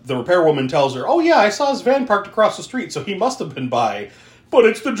the repairwoman tells her, oh yeah, I saw his van parked across the street, so he must have been by. But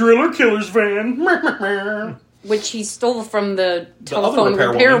it's the driller killer's van. Which he stole from the other telephone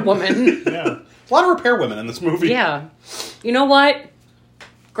repair woman. Yeah. A lot of repair women in this movie. Yeah. You know what?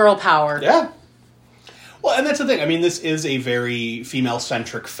 Girl power. Yeah. Well, and that's the thing. I mean, this is a very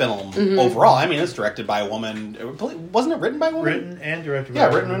female-centric film overall. I mean, it's directed by a woman. Wasn't it written by a woman? Written and directed by a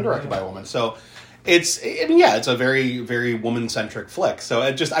woman. Yeah, written and directed by a woman. So it's a very, very woman-centric flick. So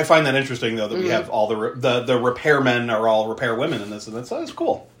I find that interesting, though, that we have all the repairmen are all repair women in this, and that's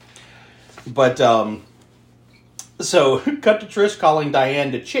cool. But, so, cut to Trish calling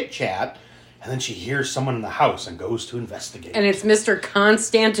Diane to chit-chat, and then she hears someone in the house and goes to investigate. And it's Mr.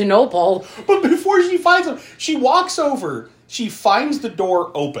 Constantinople. But before she finds him, she walks over, she finds the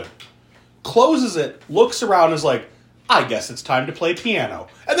door open, closes it, looks around, and is like, I guess it's time to play piano.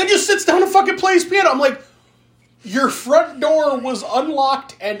 And then just sits down and fucking plays piano. I'm like, your front door was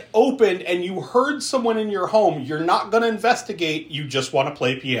unlocked and open, and you heard someone in your home. You're not going to investigate. You just want to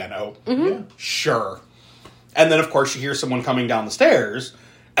play piano. Mm-hmm. Yeah. Sure. And then, of course, she hears someone coming down the stairs,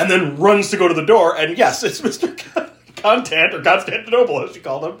 and then runs to go to the door, and yes, it's Mr. Constantinople, as she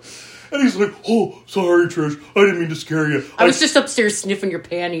called him. And he's like, oh, sorry, Trish, I didn't mean to scare you. I was just upstairs sniffing your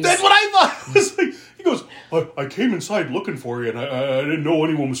panties. That's what I thought. I was like, he goes, I came inside looking for you, and I didn't know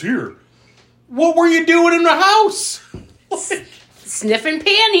anyone was here. What were you doing in the house? Sniffing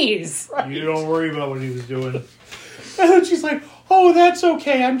panties. Right. You don't worry about what he was doing. And then she's like, oh, that's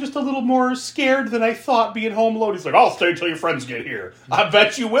okay. I'm just a little more scared than I thought being home alone. He's like, I'll stay till your friends get here. I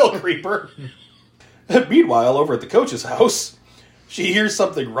bet you will, creeper. Meanwhile, over at the coach's house, she hears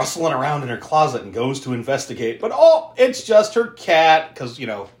something rustling around in her closet and goes to investigate. But, it's just her cat, because,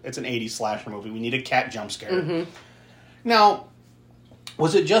 it's an 80s slasher movie. We need a cat jump scare. Mm-hmm. Now,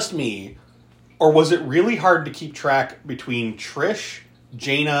 was it just me, or was it really hard to keep track between Trish,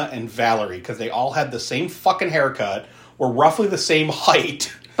 Jaina, and Valerie? Because they all had the same fucking haircut, were roughly the same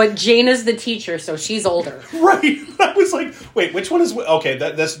height. But Jana's the teacher, so she's older. Right. I was like, wait, which one is... Okay,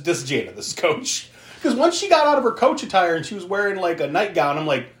 this is Jana. This is Coach. Because once she got out of her Coach attire and she was wearing, like, a nightgown, I'm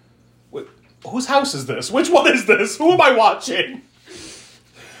like, whose house is this? Which one is this? Who am I watching?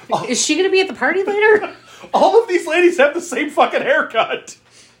 Is she going to be at the party later? All of these ladies have the same fucking haircut.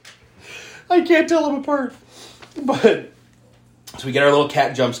 I can't tell them apart. But... So we get our little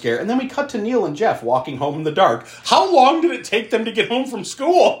cat jump scare, and then we cut to Neil and Jeff walking home in the dark. How long did it take them to get home from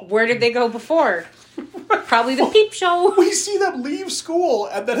school? Where did they go before? Probably the peep show. We see them leave school,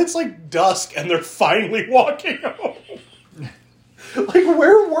 and then it's like dusk, and they're finally walking home. Like,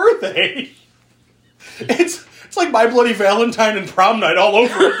 where were they? It's like My Bloody Valentine and Prom Night all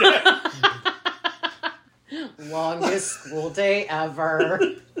over again. Longest school day ever.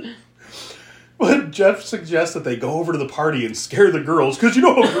 But Jeff suggests that they go over to the party and scare the girls, because you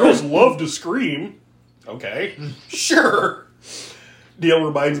know how girls love to scream. Okay, sure. Neil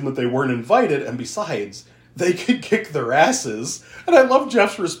reminds them that they weren't invited, and besides, they could kick their asses. And I love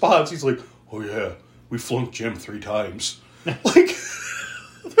Jeff's response. He's like, oh yeah, we flunked gym 3 times. Like,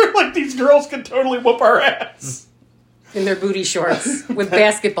 they're like, these girls can totally whoop our ass. In their booty shorts with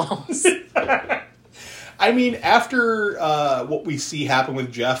basketballs. I mean, after what we see happen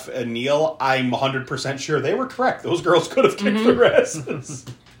with Jeff and Neil, I'm 100% sure they were correct. Those girls could have kicked their asses.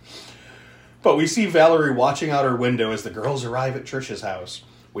 But we see Valerie watching out her window as the girls arrive at Trish's house.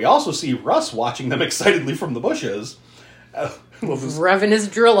 We also see Russ watching them excitedly from the bushes. Revving his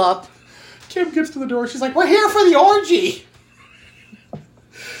drill up. Kim gets to the door. She's like, we're here for the orgy.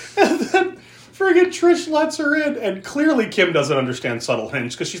 And then friggin' Trish lets her in. And clearly Kim doesn't understand subtle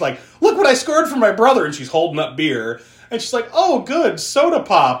hints because she's like, look what I scored for my brother. And she's holding up beer. And she's like, oh, good, soda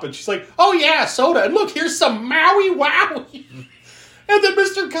pop. And she's like, oh, yeah, soda. And look, here's some Maui Wowie. And then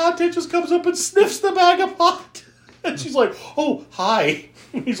Mr. Content just comes up and sniffs the bag of pot. And she's like, oh, hi.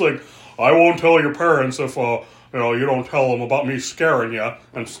 And he's like, I won't tell your parents if, you don't tell them about me scaring you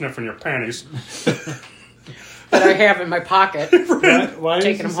and sniffing your panties. That I have in my pocket. Why is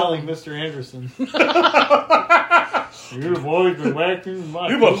he selling Mr. Anderson? You've always been whacking my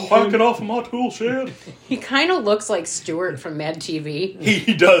You've been whacking off of my tool shed. He kind of looks like Stuart from Mad TV.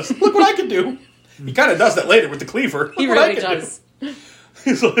 He does. Look what I can do. He kind of does that later with the cleaver. Look he what really I can does. Do.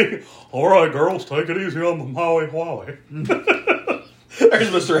 He's like, all right, girls, take it easy on the Maui Wowie. There's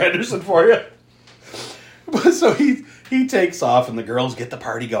Mr. Anderson for you. But so he takes off, and the girls get the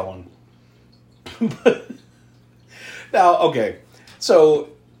party going. Now, okay, so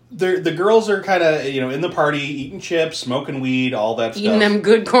the girls are kind of, in the party, eating chips, smoking weed, all that stuff. Eating them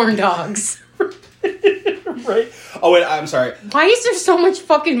good corn dogs. Right? Oh, wait, I'm sorry. Why is there so much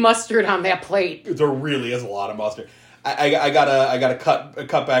fucking mustard on that plate? There really is a lot of mustard. I gotta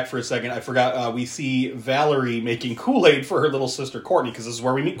cut back for a second. I forgot, we see Valerie making Kool-Aid for her little sister Courtney, because this is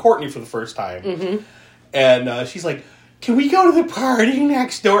where we meet Courtney for the first time. Mm-hmm. And she's like, can we go to the party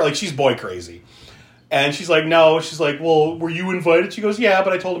next door? Like, she's boy crazy. And she's like, no. She's like, well, were you invited? She goes, yeah,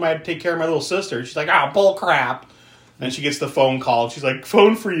 but I told him I had to take care of my little sister. She's like, bull crap. And she gets the phone call. And she's like,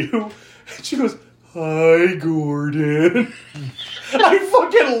 phone for you. And she goes, hi, Gordon. I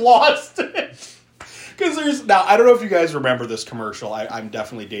fucking lost it. Because now, I don't know if you guys remember this commercial. I'm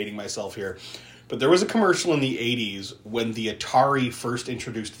definitely dating myself here. But there was a commercial in the 80s when the Atari first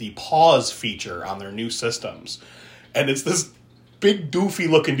introduced the pause feature on their new systems. And it's this big doofy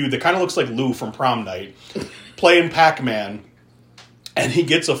looking dude that kind of looks like Lou from Prom Night playing Pac-Man, and he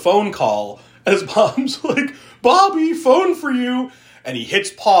gets a phone call and his mom's like, Bobby, phone for you, and he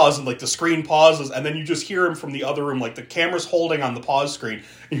hits pause and like the screen pauses, and then you just hear him from the other room, like the camera's holding on the pause screen,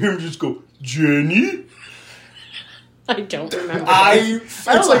 and you hear him just go, Jenny? I don't remember. I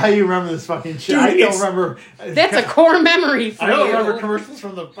don't know how you remember this fucking shit. Dude, I don't remember. That's a core memory for I don't you. remember commercials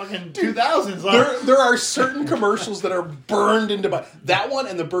from the fucking 2000s. There are certain commercials that are burned into my... That one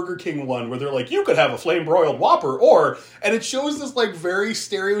and the Burger King one where they're like, you could have a flame-broiled Whopper, or... And it shows this like very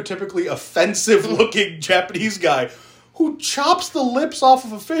stereotypically offensive-looking Japanese guy who chops the lips off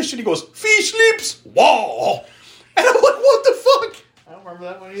of a fish and he goes, fish lips, wow! And I'm like, what the fuck? I don't remember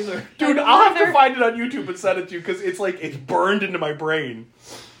that one either. Dude, I'll have to find it on YouTube and send it to you because it's like, it's burned into my brain.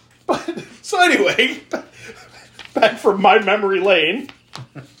 But, so anyway, back from my memory lane.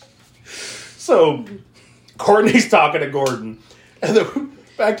 So, Courtney's talking to Gordon. And then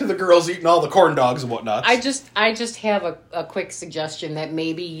back to the girls eating all the corn dogs and whatnot. I just have a quick suggestion that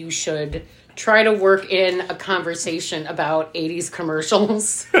maybe you should try to work in a conversation about 80s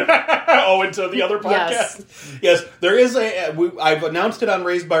commercials. Into the other podcast? Yes, there is I've announced it on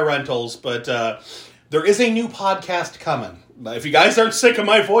Raised by Rentals, but there is a new podcast coming. If you guys aren't sick of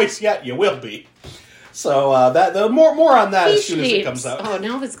my voice yet, you will be. So that the more on that as soon as it comes out. Oh,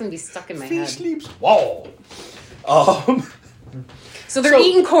 now it's going to be stuck in my head. Sleeps. Whoa. So they're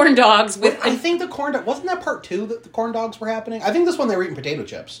eating corn dogs with. I think the corn dog wasn't that part 2 that the corn dogs were happening. I think this one they were eating potato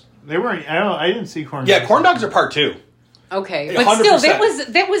chips. They weren't. I didn't see corn. Yeah, dogs. corn dogs are part 2. Okay, but 100%. Still,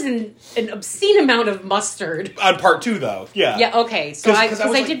 that was an obscene amount of mustard on part 2, though. Yeah. Yeah. Okay. So because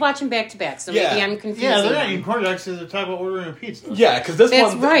I did watch them back to back, so maybe I'm confused. Yeah, they're not eating corn dogs because they're talking about ordering a pizza. Yeah, because this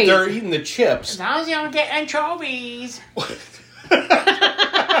one they're eating the chips. As long as you don't get anchovies.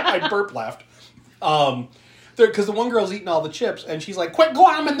 I burp laughed. Because the one girl's eating all the chips, and she's like, "Quit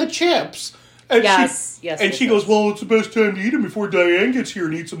glomming the chips." And she goes, "Well, it's the best time to eat them before Diane gets here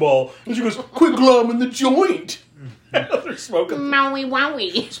and eats them all." And she goes, "Quit glomming the joint." They're smoking. Maui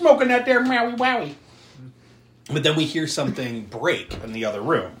wowie. Smoking that there Maui wowie. But then we hear something break in the other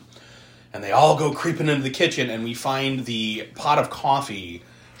room. And they all go creeping into the kitchen, and we find the pot of coffee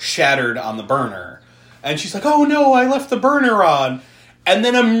shattered on the burner. And she's like, "Oh no, I left the burner on." And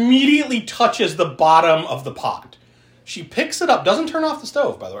then immediately touches the bottom of the pot. She picks it up, doesn't turn off the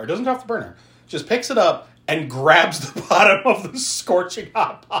stove, by the way, or doesn't turn off the burner. Just picks it up and grabs the bottom of the scorching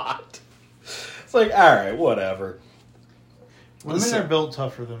hot pot. It's like, all right, whatever. Women are built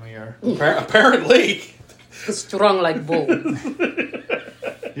tougher than we are. Apparently. Strong like bull.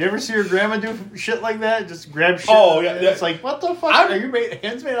 You ever see your grandma do shit like that? Just grab shit. Oh, yeah. It's like, what the fuck? Are your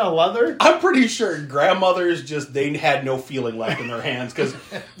hands made out of leather? I'm pretty sure grandmothers they had no feeling left in their hands because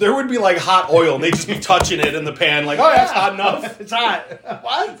there would be like hot oil and they'd just be touching it in the pan like, oh, yeah, it's hot enough. It's hot.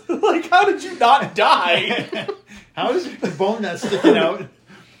 What? Like, how did you not die? How is the bone not sticking out?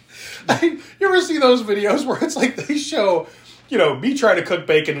 You ever see those videos where it's like they show, me trying to cook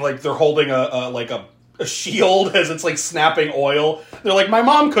bacon like they're holding a shield as it's like snapping oil. They're like, my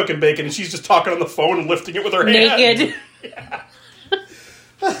mom cooking bacon and she's just talking on the phone and lifting it with her hand. Naked. Yeah.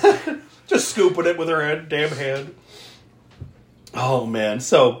 Just scooping it with her damn hand. Oh man.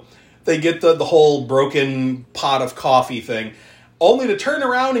 So they get the whole broken pot of coffee thing, only to turn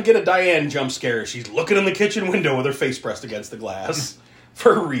around and get a Diane jump scare. She's looking in the kitchen window with her face pressed against the glass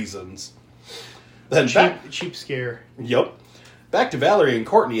for reasons. Then cheap scare. Yep. Back to Valerie and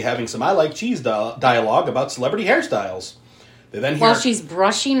Courtney having some I like cheese dialogue about celebrity hairstyles. They then hear... While she's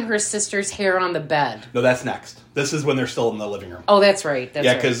brushing her sister's hair on the bed. No, that's next. This is when they're still in the living room. Oh, that's right.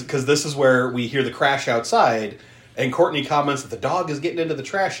 Because this is where we hear the crash outside, and Courtney comments that the dog is getting into the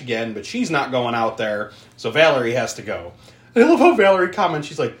trash again, but she's not going out there, so Valerie has to go. And I love how Valerie comments,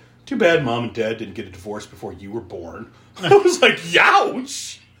 she's like, "Too bad Mom and Dad didn't get a divorce before you were born." I was like,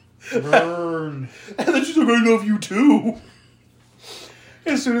 "Youch!" Burn. And then she's like, "I love you too."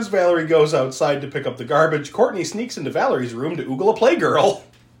 As soon as Valerie goes outside to pick up the garbage, Courtney sneaks into Valerie's room to oogle a Playgirl.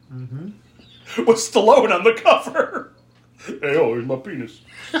 Mm-hmm. With Stallone on the cover. Hey, oh, here's my penis.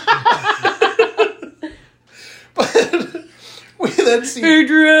 But we then see...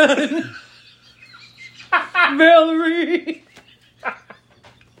 Adrian! Valerie!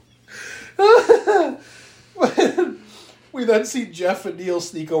 We then see Jeff and Neil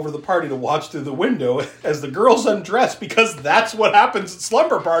sneak over to the party to watch through the window as the girls undress, because that's what happens at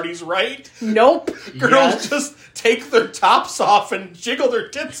slumber parties, right? Nope. Girls just take their tops off and jiggle their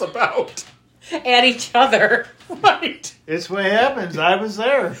tits about. At each other. Right. It's what happens. I was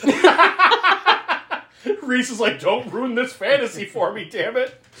there. Reese is like, "Don't ruin this fantasy for me, damn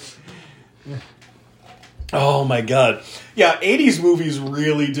it." Oh my god. Yeah, 80s movies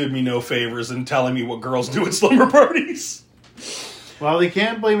really did me no favors in telling me what girls do at slumber parties. Well, they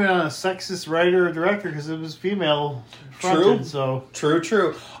can't blame it on a sexist writer or director because it was female fronted,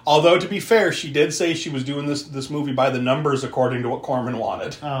 True. Although, to be fair, she did say she was doing this movie by the numbers according to what Corman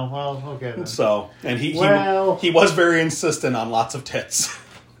wanted. Oh, well, okay then. So, and he was very insistent on lots of tits.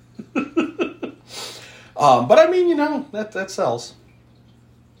 But I mean, that sells.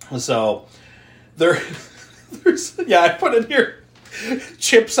 So, there's, I put it here.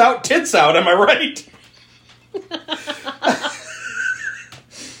 Chips out, tits out, am I right?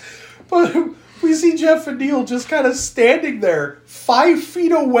 But we see Jeff and Neil just kind of standing there 5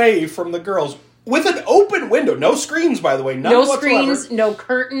 feet away from the girls with an open window. No screens, by the way. None no whatsoever. Screens, no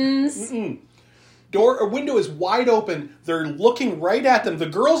curtains. Mm-mm. Window is wide open. They're looking right at them. The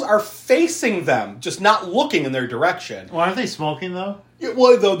girls are facing them, just not looking in their direction. Well, aren't they smoking, though? Yeah,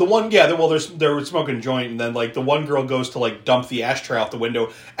 well, the one, they're smoking a joint, and then, like, the one girl goes to, like, dump the ashtray out the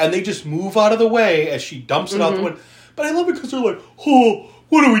window, and they just move out of the way as she dumps it out the window. But I love it because they're like, "Oh,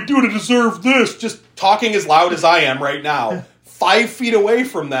 what do we do to deserve this?" Just talking as loud as I am right now, 5 feet away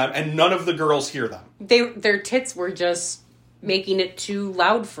from them, and none of the girls hear them. Their tits were just making it too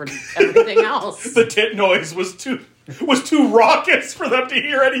loud for everything else. The tit noise was too was too raucous for them to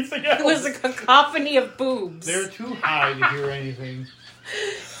hear anything else. It was a cacophony of boobs. They're too high to hear anything.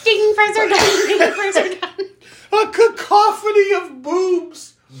 Ding, friends are done. Ding, friends are done. A cacophony of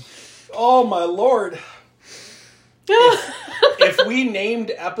boobs. Oh my lord. If we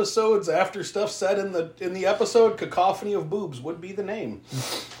named episodes after stuff said in the episode, Cacophony of Boobs would be the name.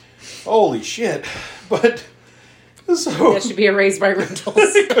 Holy shit. But so That should be a Raised by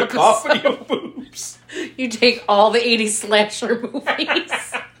Rentals. Cacophony of Boobs. You take all the 80s slasher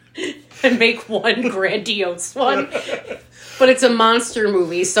movies and make one grandiose one. But it's a monster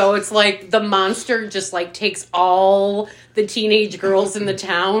movie, so it's like the monster just like takes all the teenage girls in the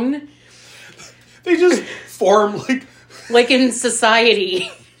town. They just form like in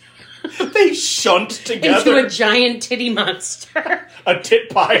Society. They shunt together. Into a giant titty monster. A tit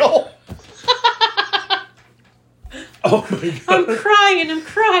pile. Oh my god. I'm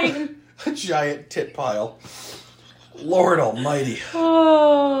crying. A giant tit pile. Lord almighty.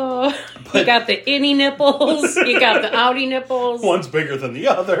 Oh. You got the innie nipples. You got the outie nipples. One's bigger than the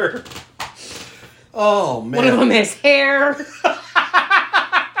other. Oh, man. One of them has hair.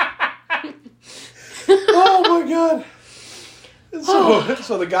 Oh my god.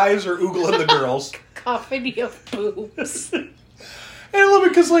 So the guys are oogling the girls. Cacophony of boobs. And I love it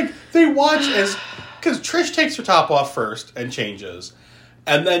because, they watch because Trish takes her top off first and changes.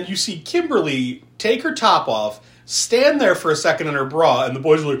 And then you see Kimberly take her top off, stand there for a second in her bra, and the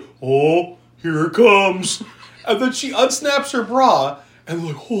boys are like, oh, here it comes. And then she unsnaps her bra, and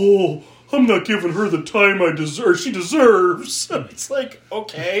they're like, oh, I'm not giving her the time she deserves. And it's like,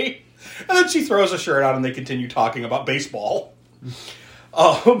 okay. And then she throws a shirt on, and they continue talking about baseball.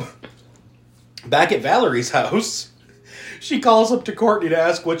 Back at Valerie's house, she calls up to Courtney to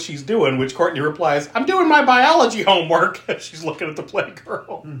ask what she's doing, which Courtney replies, I'm doing my biology homework. And she's looking at the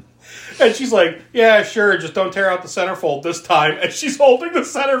Playgirl. And she's like, yeah, sure, just don't tear out the centerfold this time. And she's holding the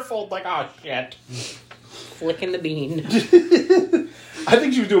centerfold like, oh, shit. Flicking the bean. I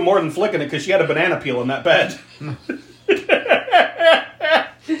think she was doing more than flicking it because she had a banana peel in that bed.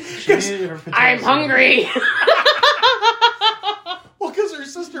 I'm hungry. Well, because her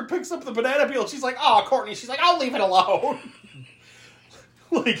sister picks up the banana peel. She's like, oh, Courtney. She's like, I'll leave it alone.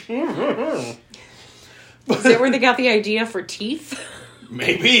 Is that where they got the idea for teeth?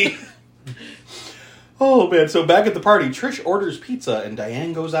 Maybe. Oh, man. So back at the party, Trish orders pizza and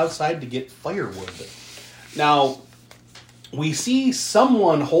Diane goes outside to get firewood. Now, we see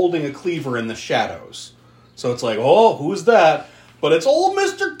someone holding a cleaver in the shadows. So it's like, oh, who's that? But it's old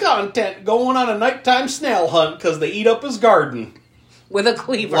Mr. Content going on a nighttime snail hunt because they eat up his garden. With a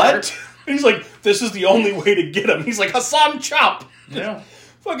cleaver. What? He's like, this is the only way to get him. He's like, Hassan Chop. Yeah.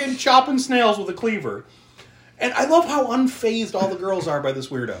 Fucking chopping snails with a cleaver. And I love how unfazed all the girls are by this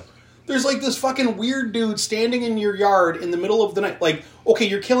weirdo. There's this fucking weird dude standing in your yard in the middle of the night. Like, okay,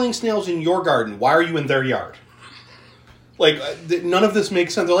 you're killing snails in your garden. Why are you in their yard? None of this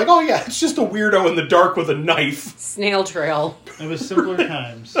makes sense. They're like, oh yeah, it's just a weirdo in the dark with a knife. Snail trail. It was simpler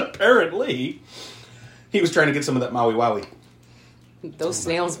times. Apparently. He was trying to get some of that Maui Wowie. Those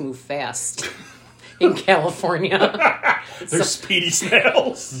snails move fast in California. They're speedy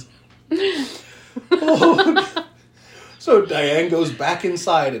snails. So Diane goes back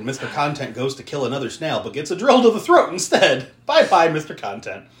inside and Mr. Content goes to kill another snail but gets a drill to the throat instead. Bye-bye, Mr.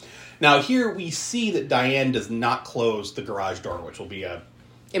 Content. Now here we see that Diane does not close the garage door, which will be a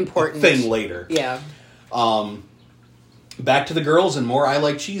important thing later. Yeah. Back to the girls and more I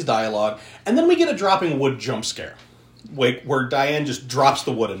Like Cheese dialogue. And then we get a dropping wood jump scare. Where Diane just drops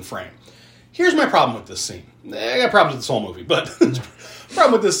the wood in frame. Here's my problem with this scene. I got problems with this whole movie, but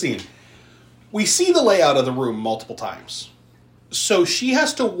problem with this scene. We see the layout of the room multiple times. So she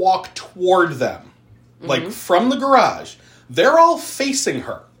has to walk toward them. From the garage. They're all facing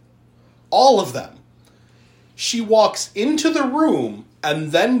her. All of them. She walks into the room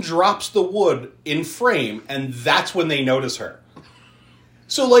and then drops the wood in frame, and that's when they notice her.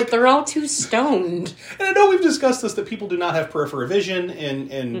 So, they're all too stoned. And I know we've discussed this, that people do not have peripheral vision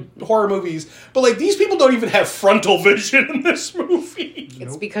in horror movies, but, these people don't even have frontal vision in this movie.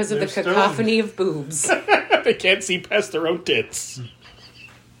 It's because of the cacophony of boobs. They can't see past their own tits.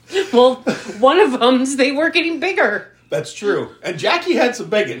 Well, one of them, they were getting bigger. That's true. And Jackie had some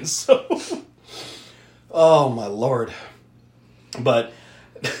biggins, so... Oh, my lord. But...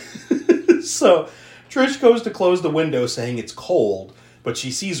 So, Trish goes to close the window saying it's cold, but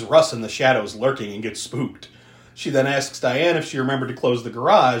she sees Russ in the shadows lurking and gets spooked. She then asks Diane if she remembered to close the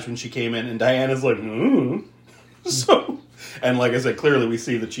garage when she came in, and Diane is like, So, and like I said, clearly we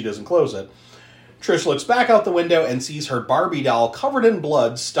see that she doesn't close it. Trish looks back out the window and sees her Barbie doll covered in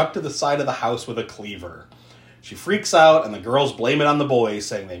blood stuck to the side of the house with a cleaver. She freaks out, and the girls blame it on the boys,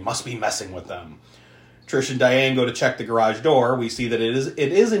 saying they must be messing with them. Trish and Diane go to check the garage door. We see that it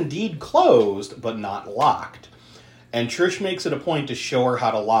is indeed closed, but not locked. And Trish makes it a point to show her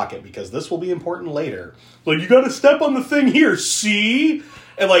how to lock it, because this will be important later. Like, you gotta step on the thing here, see?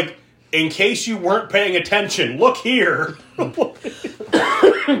 And like, in case you weren't paying attention, look here.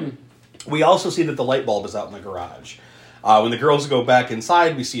 We also see that the light bulb is out in the garage. When the girls go back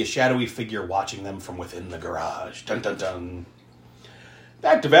inside, we see a shadowy figure watching them from within the garage. Dun dun dun.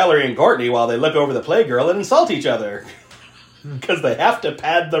 Back to Valerie and Courtney while they look over the Playgirl and insult each other. Because they have to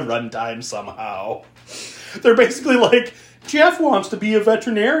pad the runtime somehow. They're basically like, Jeff wants to be a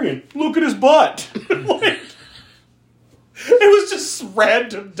veterinarian. Look at his butt. Like, it was just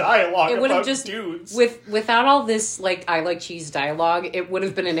random dialogue about just, dudes. Without all this, like, I like cheese dialogue, it would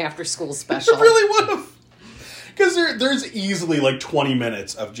have been an after-school special. It really would have. Because there's easily like 20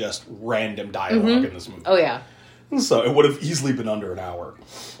 minutes of just random dialogue in this movie. Oh, yeah. So it would have easily been under an hour.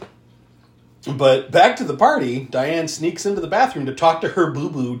 But back to the party, Diane sneaks into the bathroom to talk to her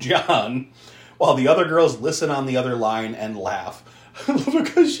boo-boo, John, while the other girls listen on the other line and laugh.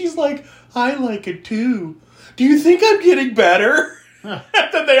 Because she's like, I like it too. Do you think I'm getting better? And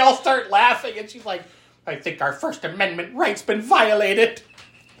then they all start laughing, and she's like, I think our First Amendment right's been violated.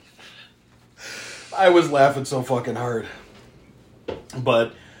 I was laughing so fucking hard.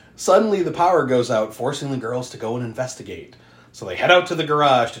 But suddenly the power goes out, forcing the girls to go and investigate. So they head out to the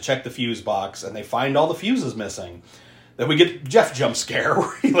garage to check the fuse box, and they find all the fuses missing. Then we get Jeff jump scare,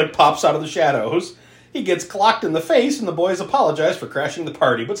 where he like pops out of the shadows. He gets clocked in the face, and the boys apologize for crashing the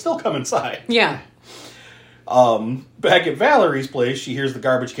party, but still come inside. Yeah. Back at Valerie's place, she hears the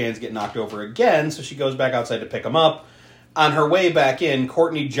garbage cans get knocked over again, so she goes back outside to pick them up. On her way back in,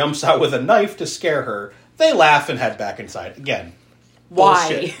 Courtney jumps out with a knife to scare her. They laugh and head back inside. Again,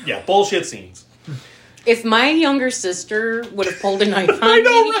 bullshit. Why? Yeah, bullshit scenes. If my younger sister would have pulled a knife on I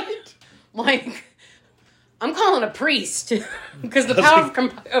know, me, right? like, I'm calling a priest. Because the power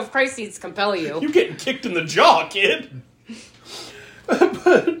of Christ needs to compel you. You're getting kicked in the jaw, kid.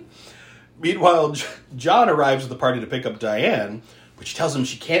 But meanwhile, John arrives at the party to pick up Diane, but she tells him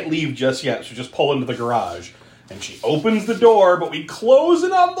she can't leave just yet, so just pull into the garage. And she opens the door, but we close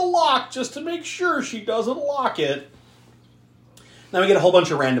it on the lock just to make sure she doesn't lock it. Now we get a whole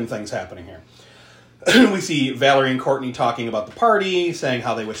bunch of random things happening here. We see Valerie and Courtney talking about the party, saying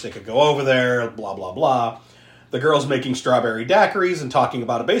how they wish they could go over there, blah, blah, blah. The girls making strawberry daiquiris and talking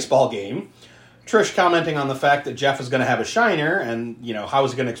about a baseball game. Trish commenting on the fact that Jeff is going to have a shiner, and, you know, how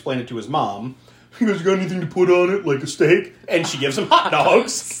is he going to explain it to his mom? He goes, got anything to put on it, like a steak? And she gives him hot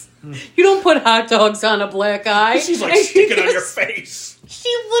dogs. You don't put hot dogs on a black eye. She's like, stick it on your face. She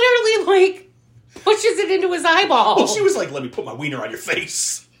literally, like, pushes it into his eyeball. Well, she was like, let me put my wiener on your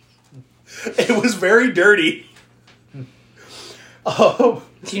face. It was very dirty. Do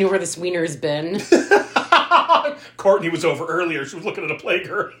you know where this wiener has been? Courtney was over earlier. She was looking at a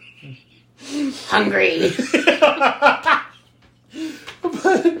Playgirl. Hungry.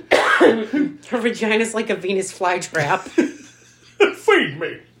 Her vagina's like a Venus flytrap. Feed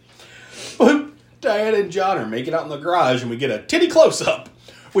me. But Diana and John are making out in the garage, and we get a titty close-up,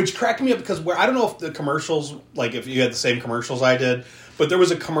 which cracked me up because I don't know if the commercials, like if you had the same commercials I did, but there was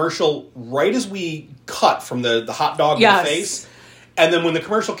a commercial right as we cut from the hot dog in the face, and then when the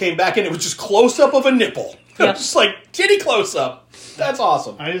commercial came back in, it was just close-up of a nipple. Yep. Just like, titty close-up. That's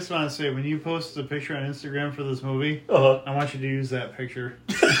awesome. I just want to say, when you post a picture on Instagram for this movie, I want you to use that picture.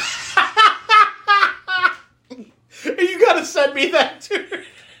 You gotta send me that, too.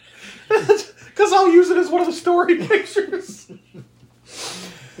 Because I'll use it as one of the story pictures.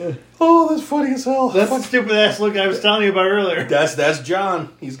 Oh, that's funny as hell. That's the stupid ass look I was telling you about earlier. That's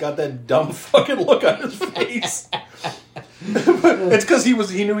John. He's got that dumb fucking look on his face. It's because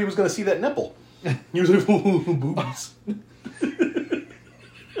he knew he was going to see that nipple. He was like, ooh, boobs.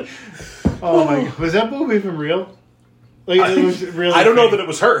 Oh my god. Was that boob even real? Like, it was really I don't fake. know that it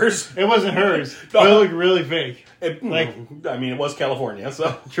was hers. It wasn't hers. No. But it looked really fake. It was California,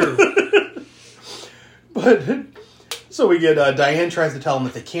 so. True. But, so we get, Diane tries to tell him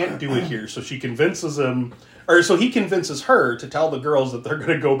that they can't do it here, so she convinces him, or so he convinces her to tell the girls that they're going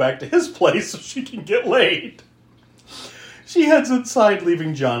to go back to his place so she can get laid. She heads inside,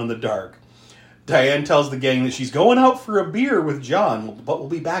 leaving John in the dark. Diane tells the gang that she's going out for a beer with John, but will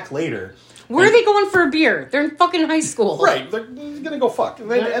be back later. Where are they going for a beer? They're in fucking high school. Right, they're gonna go fuck.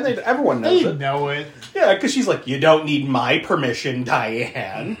 Everyone knows it. They know it. Yeah, because she's like, you don't need my permission,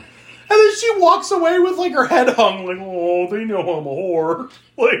 Diane. And then she walks away with, like, her head hung, like, oh, they know I'm a whore.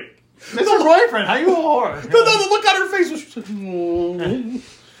 Like, That's her boyfriend. How you a whore? the look on her face was just like, oh.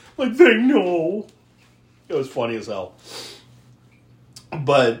 Like, they know. It was funny as hell.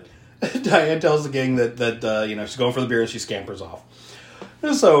 But Diane tells the gang that she's going for the beer and she scampers off.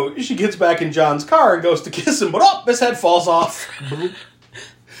 And so she gets back in John's car and goes to kiss him, but his head falls off.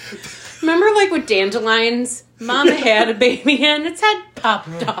 Remember, like with dandelions, Mama had a baby and its head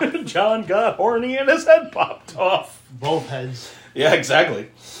popped off. John got horny and his head popped off. Both heads. Yeah,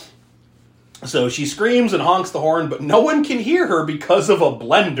 exactly. So she screams and honks the horn, but no one can hear her because of a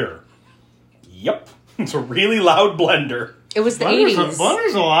blender. Yep, it's a really loud blender. It was the 80s.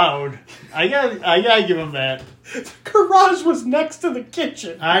 Blender's loud. I gotta give him that. The garage was next to the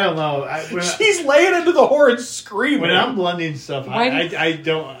kitchen. I don't know. She's laying into the horn screaming. When I'm blending stuff, I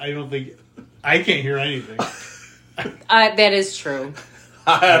don't think I can't hear anything. That is true.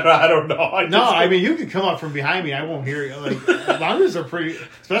 I don't know. I mean, you can come up from behind me. I won't hear you. Like, blenders are pretty,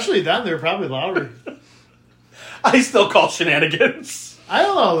 especially then, they're probably louder. I still call shenanigans. I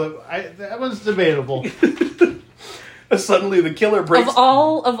don't know. That one's debatable. Suddenly the killer breaks... Of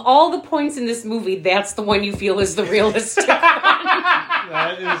all the points in this movie, that's the one you feel is the realistic one.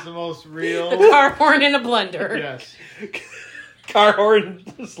 That is the most real. The car horn in a blender. Yes. Car horn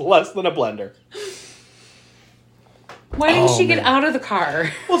is less than a blender. Why didn't she get out of the car?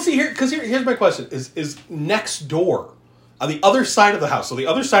 Well, see, here's my question. Is next door, on the other side of the house, so the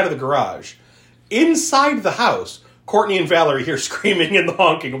other side of the garage, inside the house, Courtney and Valerie hear screaming and the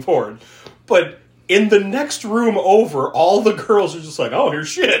honking of horn. But... in the next room over, all the girls are just like, oh, here's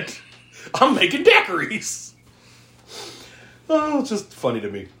shit. I'm making daiquiris. Oh, it's just funny to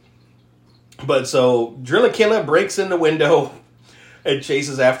me. But so, Drillikilla breaks in the window and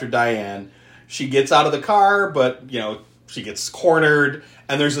chases after Diane. She gets out of the car, but, she gets cornered.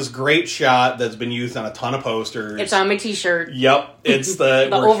 And there's this great shot that's been used on a ton of posters. It's on my t-shirt. Yep. It's the...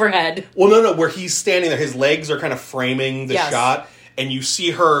 the overhead. Well, no, where he's standing there. His legs are kind of framing the shot. And you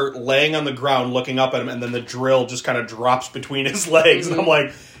see her laying on the ground looking up at him, and then the drill just kind of drops between his legs. Mm-hmm. And I'm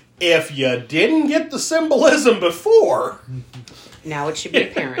like, if you didn't get the symbolism before... now it should be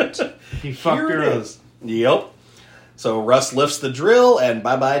apparent. You fucked her up. Yep. So Russ lifts the drill, and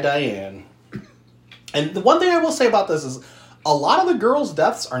bye-bye Diane. And the one thing I will say about this is, a lot of the girls'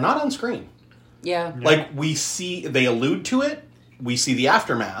 deaths are not on screen. Yeah. Like, they allude to it, we see the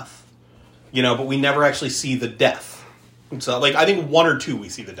aftermath, but we never actually see the death. So, I think one or two we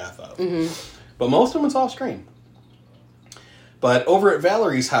see the death of. Mm-hmm. But most of them it's off screen. But over at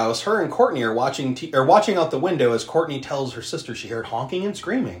Valerie's house, her and Courtney are watching out the window as Courtney tells her sister she heard honking and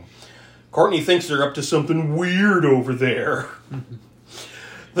screaming. Courtney thinks they're up to something weird over there.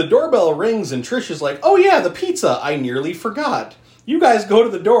 The doorbell rings and Trish is like, oh yeah, the pizza, I nearly forgot. You guys go to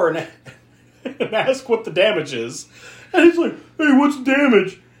the door and ask what the damage is. And he's like, hey, what's the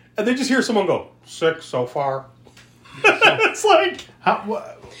damage? And they just hear someone go, 6 so far. It's like...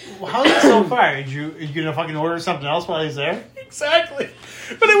 How's it so far? Are you going to fucking order something else while he's there? Exactly.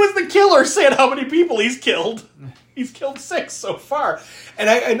 But it was the killer saying how many people he's killed. He's killed 6 so far. And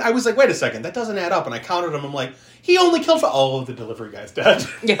I was like, wait a second, that doesn't add up. And I counted them. I'm like, he only killed 5. Oh, the delivery guy's dead.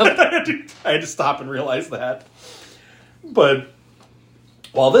 Yep. I had to stop and realize that. But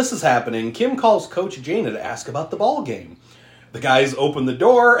while this is happening, Kim calls Coach Jana to ask about the ball game. The guys open the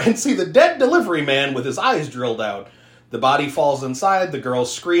door and see the dead delivery man with his eyes drilled out. The body falls inside, the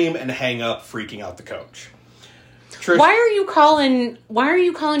girls scream and hang up, freaking out the coach. Trish, why are you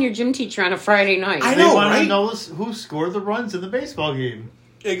calling your gym teacher on a Friday night? I know, they want to know who scored the runs in the baseball game.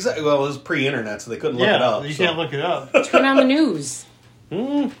 Exactly. Well, it was pre-internet, so they couldn't look it up. You can't look it up. Turn on the news.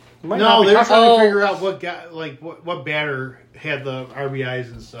 No, they were trying to figure out what guy, what batter had the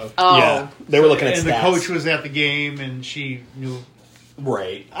RBIs and stuff. Oh. Yeah, they were looking at and stats. And the coach was at the game, and she knew.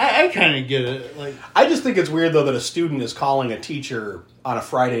 Right. I kind of get it. I just think it's weird, though, that a student is calling a teacher on a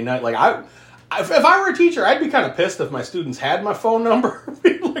Friday night. If I were a teacher, I'd be kind of pissed if my students had my phone number.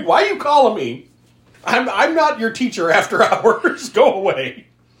 Like, why are you calling me? I'm not your teacher after hours. Go away.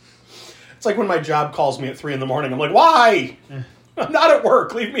 It's like when my job calls me at 3 a.m. I'm like, why? I'm not at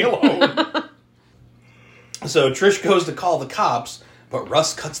work. Leave me alone. So Trish goes to call the cops, but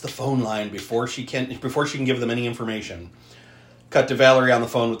Russ cuts the phone line before she can give them any information. Cut to Valerie on the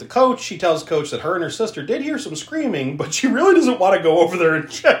phone with the coach. She tells Coach that her and her sister did hear some screaming, but she really doesn't want to go over there and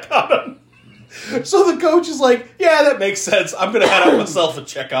check on them. So the coach is like, yeah, that makes sense. I'm going to head out myself and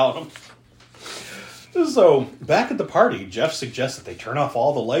check on them. So, back at the party, Jeff suggests that they turn off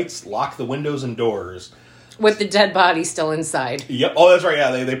all the lights, lock the windows and doors. With the dead body still inside. Yep. Oh, that's right.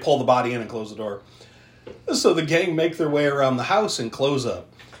 Yeah, they pull the body in and close the door. So the gang make their way around the house and close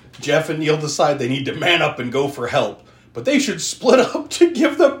up. Jeff and Neil decide they need to man up and go for help. But they should split up to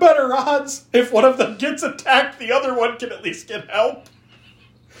give them better odds. If one of them gets attacked, the other one can at least get help.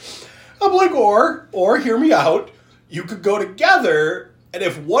 I'm like, or hear me out. You could go together, and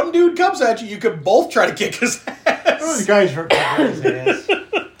if one dude comes at you, you could both try to kick his ass. Oh, the guys hurt his ass.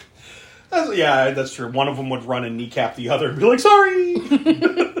 Yeah, that's true. One of them would run and kneecap the other and be like, sorry!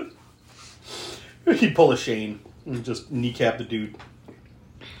 He'd pull a Shane and just kneecap the dude.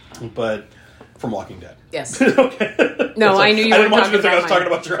 But from Walking Dead. Yes. Okay. No, I knew you were talking about I didn't want you to think I was talking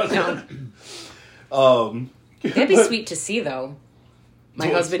about Jurassic. No. That'd be sweet to see, though. My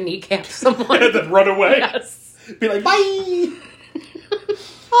husband kneecap someone. And then run away. Yes. Be like, bye!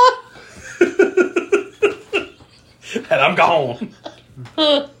 And I'm gone.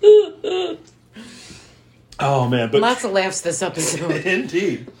 Oh, man. But lots of laughs this episode.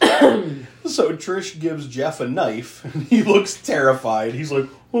 Indeed. So Trish gives Jeff a knife, and he looks terrified. He's like,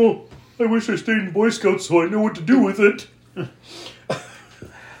 oh, I wish I stayed in Boy Scouts so I know what to do with it.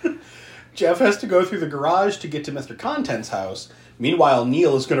 Jeff has to go through the garage to get to Mr. Content's house. Meanwhile,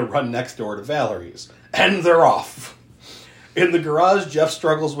 Neil is going to run next door to Valerie's. And they're off. In the garage, Jeff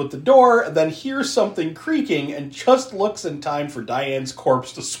struggles with the door, then hears something creaking, and just looks in time for Diane's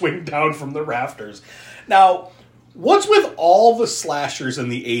corpse to swing down from the rafters. Now, what's with all the slashers in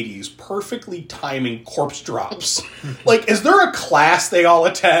the 80s perfectly timing corpse drops? Like, is there a class they all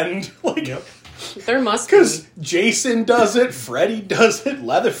attend? Like, yep. There must be. Because Jason does it, Freddy does it,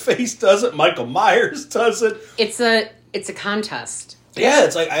 Leatherface does it, Michael Myers does it. It's a contest. Yeah,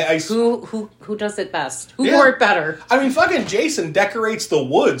 it's like who does it best? Who wore it better? I mean, fucking Jason decorates the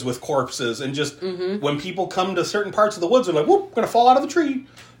woods with corpses, and just when people come to certain parts of the woods, they're like, "Whoop, I'm gonna fall out of the tree."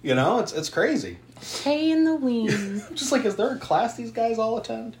 You know, it's crazy. Stay in the wind. Just like, is there a class these guys all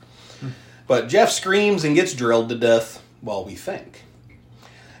attend? But Jeff screams and gets drilled to death. Well, we think.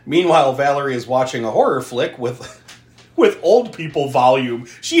 Meanwhile, Valerie is watching a horror flick with old people volume.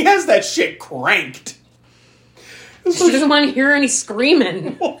 She has that shit cranked. She doesn't want to hear any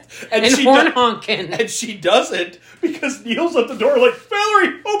screaming and horn honking. And she doesn't because Neil's at the door like,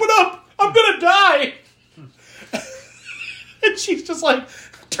 Valerie, open up! I'm gonna die! And she's just like,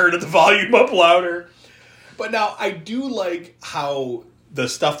 turning the volume up louder. But now, I do like how the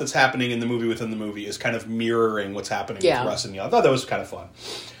stuff that's happening in the movie within the movie is kind of mirroring what's happening with Russ and Neil. I thought that was kind of fun.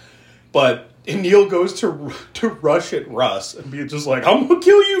 But Neil goes to rush at Russ and be just like, I'm gonna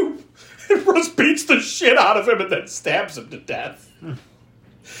kill you! And Russ beats the shit out of him and then stabs him to death.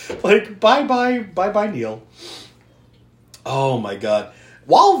 Like, bye-bye, Neil. Oh my god.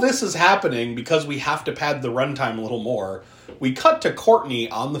 While this is happening, because we have to pad the runtime a little more, we cut to Courtney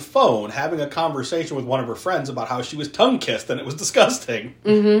on the phone having a conversation with one of her friends about how she was tongue-kissed and it was disgusting.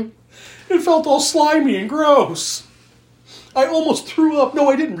 Mm-hmm. It felt all slimy and gross. I almost threw up. No,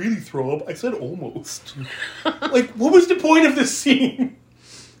 I didn't really throw up. I said almost. Like, what was the point of this scene?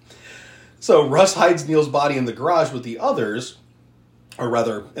 So Russ hides Neil's body in the garage with the others, or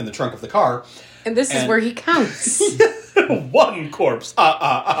rather, in the trunk of the car. And this is where he counts. One corpse.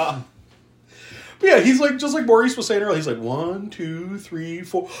 But yeah, he's like, just like Maurice was saying earlier, he's like, 1, 2, 3,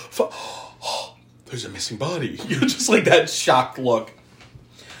 4, 5. Oh, there's a missing body. You know, just like that shocked look.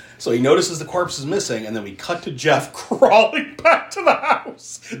 So he notices the corpse is missing, and then we cut to Jeff crawling back to the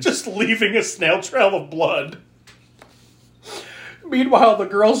house, just leaving a snail trail of blood. Meanwhile, the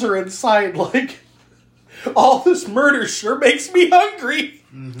girls are inside like, all this murder sure makes me hungry.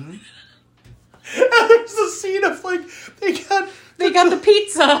 Mm-hmm. And there's the scene of like, they got the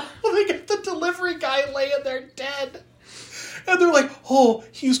pizza. Well, they got the delivery guy laying there dead. And they're like, oh,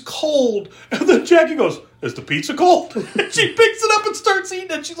 he's cold. And then Jackie goes, is the pizza cold? And she picks it up and starts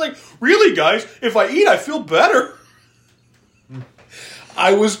eating it. She's like, really, guys? If I eat, I feel better.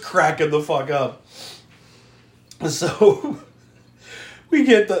 I was cracking the fuck up. So we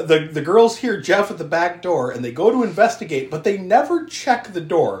get the girls hear Jeff at the back door, and they go to investigate, but they never check the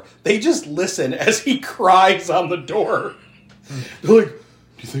door. They just listen as he cries on the door. They're like, do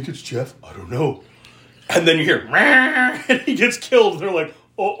you think it's Jeff? I don't know. And then you hear, and he gets killed. And they're like,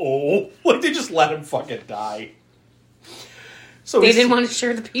 uh-oh. Like, they just let him fucking die. So they didn't want to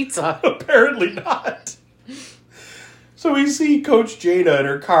share the pizza. Apparently not. So we see Coach Jada in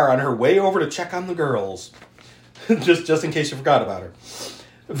her car on her way over to check on the girls. just in case you forgot about her.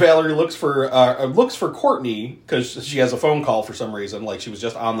 Valerie looks for Courtney because she has a phone call for some reason. Like, she was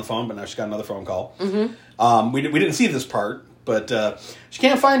just on the phone, but now she's got another phone call. Mm-hmm. We didn't see this part, but she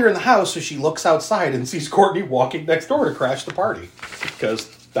can't find her in the house, so she looks outside and sees Courtney walking next door to crash the party. Because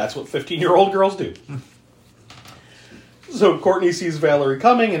that's what 15-year-old girls do. So Courtney sees Valerie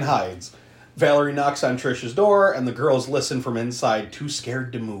coming and hides. Valerie knocks on Trish's door, and the girls listen from inside, too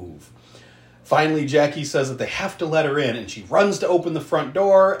scared to move. Finally, Jackie says that they have to let her in, and she runs to open the front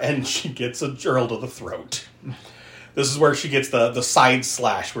door, and she gets a girl to the throat. This is where she gets the side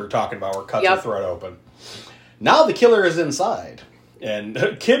slash we were talking about, where it cuts her throat open. Now the killer is inside, and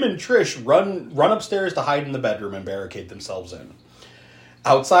Kim and Trish run upstairs to hide in the bedroom and barricade themselves in.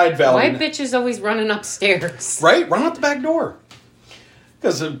 Outside, Valerie... Why bitches always running upstairs? Right? Run out the back door.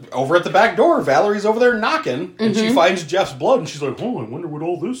 Because over at the back door, Valerie's over there knocking, and she finds Jeff's blood, and she's like, oh, I wonder what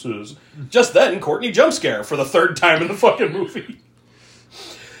all this is. Just then, Courtney jump scare for the third time in the fucking movie.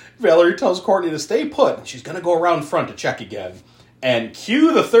 Valerie tells Courtney to stay put, and she's going to go around front to check again. And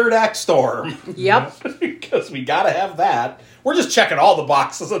cue the third act storm. Yep. Because we got to have that. We're just checking all the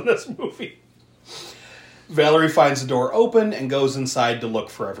boxes in this movie. Valerie finds the door open and goes inside to look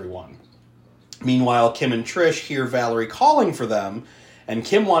for everyone. Meanwhile, Kim and Trish hear Valerie calling for them, and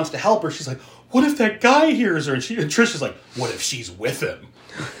Kim wants to help her. She's like, what if that guy hears her? And Trish is like, what if she's with him?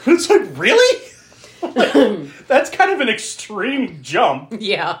 And it's like, really? Like, that's kind of an extreme jump.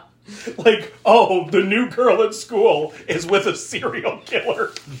 Yeah. Like, oh, the new girl at school is with a serial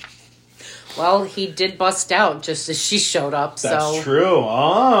killer. Well, he did bust out just as she showed up, so... That's true.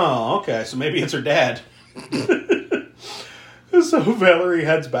 Oh, okay. So maybe it's her dad. So Valerie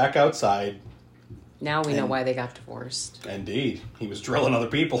heads back outside. Now we know why they got divorced. Indeed. He was drilling other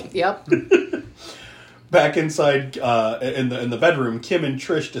people. Yep. Back inside in the bedroom, Kim and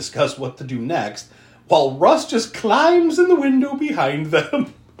Trish discuss what to do next, while Russ just climbs in the window behind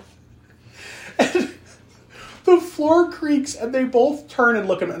them. And the floor creaks, and they both turn and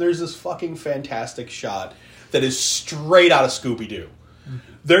look, and there's this fucking fantastic shot that is straight out of Scooby-Doo.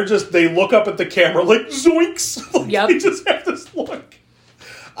 They look up at the camera like, zoinks! Like, yep. They just have this look.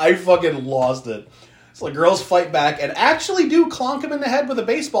 I fucking lost it. So the girls fight back and actually do clonk him in the head with a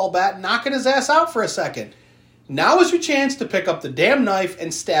baseball bat, knocking his ass out for a second. Now is your chance to pick up the damn knife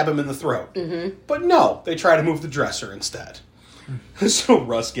and stab him in the throat. Mm-hmm. But no, they try to move the dresser instead. So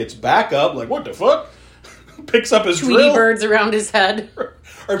Russ gets back up, like, what the fuck? Picks up his Tweety drill. birds around his head. Or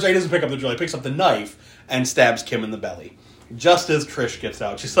sorry, he doesn't pick up the drill, he picks up the knife and stabs Kim in the belly. Just as Trish gets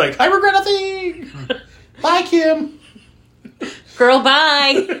out, she's like, I regret nothing! Bye, Kim! Girl,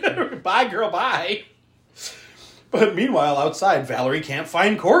 bye! Bye, girl, bye! But meanwhile, outside, Valerie can't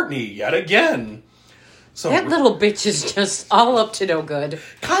find Courtney yet again. So That little bitch is just all up to no good.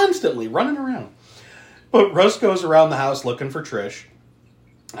 Constantly running around. But Russ goes around the house looking for Trish.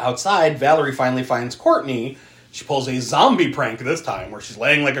 Outside, Valerie finally finds Courtney. She pulls a zombie prank this time, where she's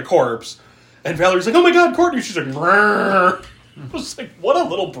laying like a corpse. And Valerie's like, oh my god, Courtney! She's like, brrr. I was like, what a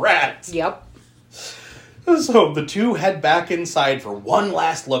little brat. Yep. So the two head back inside for one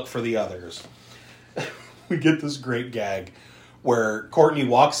last look for the others. We get this great gag where Courtney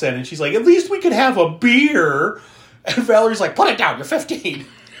walks in and she's like, at least we could have a beer. And Valerie's like, put it down, you're 15.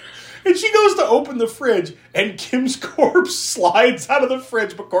 And she goes to open the fridge and Kim's corpse slides out of the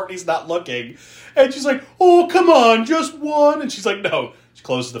fridge, but Courtney's not looking. And she's like, oh, come on, just one. And she's like, no. She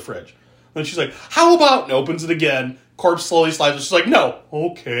closes the fridge. Then she's like, how about, and opens it again. Corpse slowly slides. She's like, no.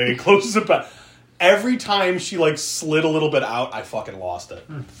 Okay. Closes it back. Every time she, like, slid a little bit out, I fucking lost it.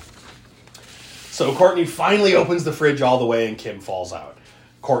 So Courtney finally opens the fridge all the way and Kim falls out.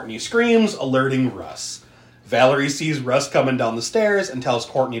 Courtney screams, alerting Russ. Valerie sees Russ coming down the stairs and tells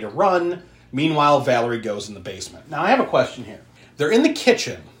Courtney to run. Meanwhile, Valerie goes in the basement. Now, I have a question here. They're in the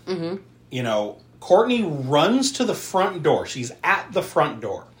kitchen. Mm-hmm. You know, Courtney runs to the front door. She's at the front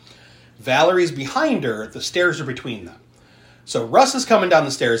door. Valerie's behind her. The stairs are between them. So Russ is coming down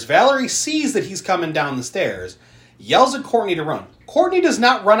the stairs. Valerie sees that he's coming down the stairs, yells at Courtney to run. Courtney does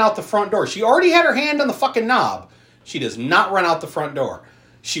not run out the front door. She already had her hand on the fucking knob. She does not run out the front door.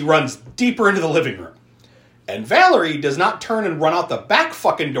 She runs deeper into the living room. And Valerie does not turn and run out the back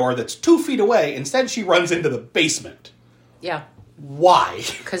fucking door that's 2 feet away. Instead, she runs into the basement. Yeah. Why?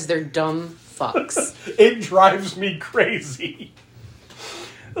 Because they're dumb fucks. It drives me crazy.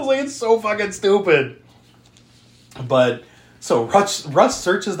 It's so fucking stupid. But, so Russ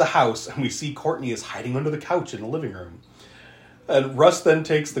searches the house, and we see Courtney is hiding under the couch in the living room. And Russ then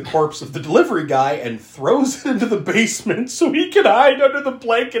takes the corpse of the delivery guy and throws it into the basement so he can hide under the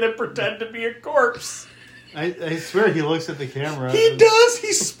blanket and pretend to be a corpse. I swear he looks at the camera. He does.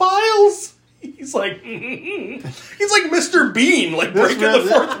 He smiles. He's like, he's like Mr. Bean, like breaking the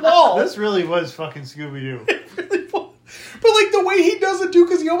fourth wall. This really was fucking Scooby-Doo. It really was. But like the way he does it too,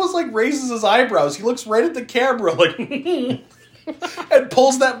 because he almost like raises his eyebrows. He looks right at the camera, like, and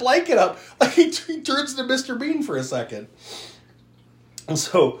pulls that blanket up. Like he turns to Mr. Bean for a second. And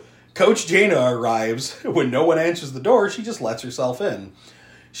so Coach Jaina arrives. When no one answers the door, she just lets herself in.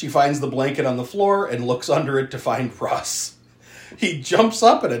 She finds the blanket on the floor and looks under it to find Russ. He jumps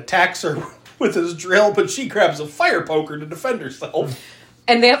up and attacks her with his drill, but she grabs a fire poker to defend herself.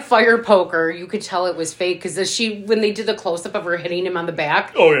 And that fire poker, you could tell it was fake because when they did the close up of her hitting him on the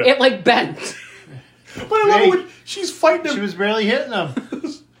back, it like bent. But I love it when she's fighting him. She was barely hitting him.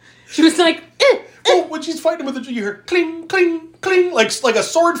 She was like, Oh, when she's fighting him with you hear cling, cling, cling, like a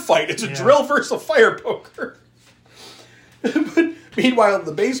sword fight. It's a drill versus a fire poker. But meanwhile, in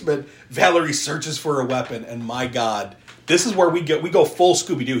the basement, Valerie searches for a weapon, and my God, this is where we go full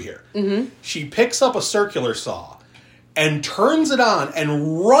Scooby-Doo here. Mm-hmm. She picks up a circular saw and turns it on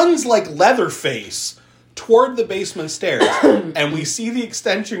and runs like Leatherface toward the basement stairs. And we see the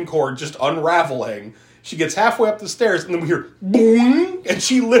extension cord just unraveling. She gets halfway up the stairs, and then we hear boom, and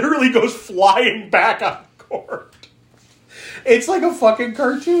she literally goes flying back on the cord. It's like a fucking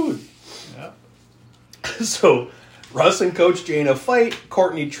cartoon. Yeah. So Russ and Coach Jaina fight.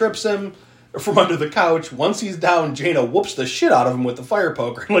 Courtney trips him from under the couch. Once he's down, Jaina whoops the shit out of him with the fire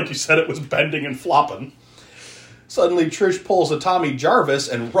poker. And like you said, it was bending and flopping. Suddenly, Trish pulls a Tommy Jarvis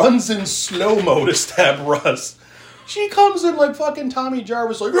and runs in slow-mo to stab Russ. She comes in like fucking Tommy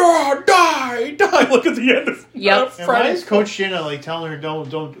Jarvis, like, oh, die! Look at the end of Why is Coach Jaina like telling her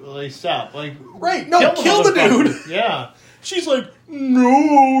don't like stop? Like, right? No, kill the dude. Yeah. She's like,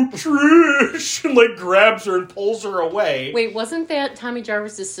 no, Trish, and like grabs her and pulls her away. Wait, wasn't that Tommy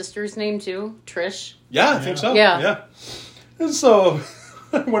Jarvis' sister's name too? Trish? Yeah, I think so. Yeah. And so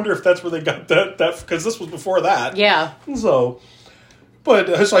I wonder if that's where they got that because this was before that. Yeah. So.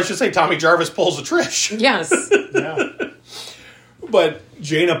 But, so I should say Tommy Jarvis pulls a Trish. Yes. Yeah. But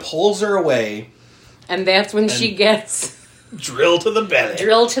Jaina pulls her away. And that's when she gets... Drilled to the belly.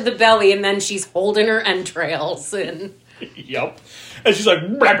 Drilled to the belly, and then she's holding her entrails. And yep. And she's like...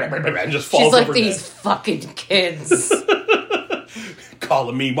 Blah, blah, blah, blah, and just falls she's like, over these dead. fucking kids.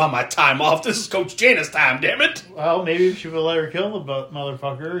 Calling me while my time off. This is Coach Jaina's time, damn it. Well, maybe if she would let her kill the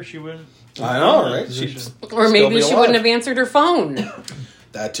motherfucker, she wouldn't... I know, right? Or maybe she wouldn't have answered her phone.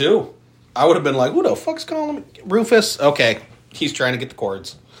 That too. I would have been like, who the fuck's calling me? Rufus? Okay. He's trying to get the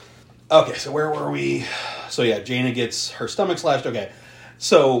cords. Okay, so where were we? So yeah, Jaina gets her stomach slashed. Okay.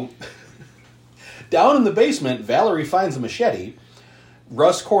 So, down in the basement, Valerie finds a machete.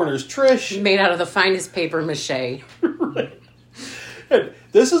 Russ corners Trish. Made out of the finest paper mache. Right. And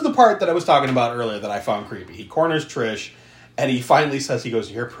this is the part that I was talking about earlier that I found creepy. He corners Trish, and he finally says, he goes,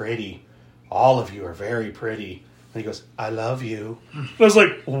 you're pretty. All of you are very pretty. And he goes, I love you. And I was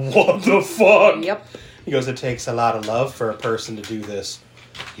like, what the fuck? Yep. He goes, it takes a lot of love for a person to do this.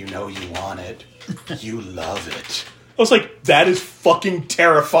 You know you want it. You love it. I was like, that is fucking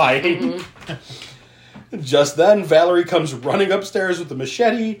terrifying. Mm-hmm. Just then, Valerie comes running upstairs with the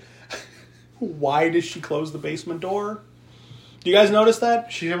machete. Why does she close the basement door? Do you guys notice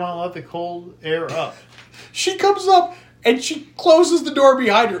that? She didn't want to let the cold air up. She comes up and she closes the door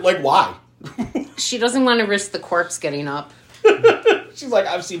behind her. Like, why? She doesn't want to risk the corpse getting up. She's like,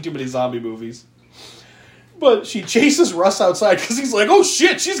 I've seen too many zombie movies. But she chases Russ outside because he's like, oh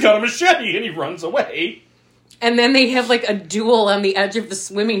shit, she's got a machete. And he runs away. And then they have like a duel on the edge of the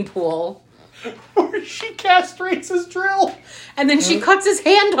swimming pool. Where she castrates his drill. And then she cuts his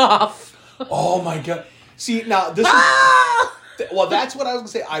hand off. Oh my god. See, now this is... Well, that's what I was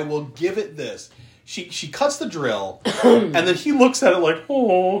going to say. I will give it this. She cuts the drill, and then he looks at it like,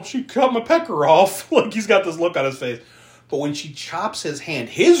 oh, she cut my pecker off. Like, he's got this look on his face. But when she chops his hand,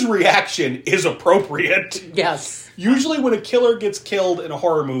 his reaction is appropriate. Yes. Usually when a killer gets killed in a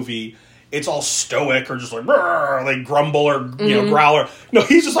horror movie, it's all stoic or just like, they grumble or, you know, growl. Or, no,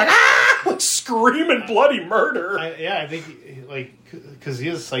 he's just like, like screaming bloody murder. I think, like, because he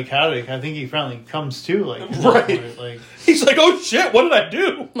is psychotic, I think he finally comes to, like, right. Like, he's like, oh shit, what did I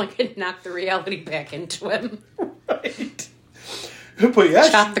do? Like, it knocked the reality back into him. Right. But yeah.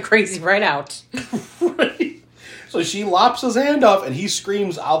 Chopped the crazy right out. Right. So she lops his hand off and he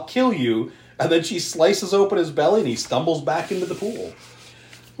screams, I'll kill you. And then she slices open his belly and he stumbles back into the pool.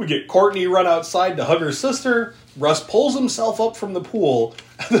 We get Courtney run outside to hug her sister. Russ pulls himself up from the pool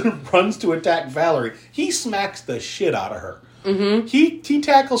and then runs to attack Valerie. He smacks the shit out of her. Mm-hmm. He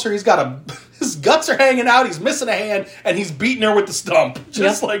tackles her. He's got his guts are hanging out. He's missing a hand, and he's beating her with the stump.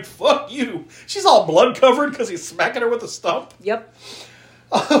 Just like, fuck you. She's all blood covered because he's smacking her with a stump. Yep.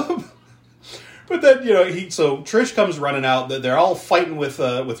 But then, you know, so Trish comes running out. They're all fighting with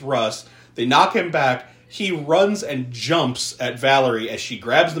Russ. They knock him back. He runs and jumps at Valerie as she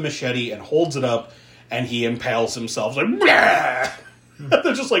grabs the machete and holds it up, and he impales himself. Like,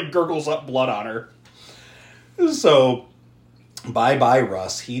 they're just like gurgles up blood on her. So, bye-bye,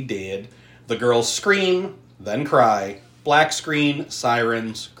 Russ. He did. The girls scream, then cry. Black screen,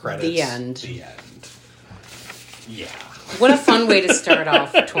 sirens, credits. The end. The end. Yeah. What a fun way to start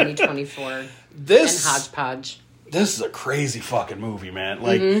off 2024. This and hodgepodge. this is a crazy fucking movie, man.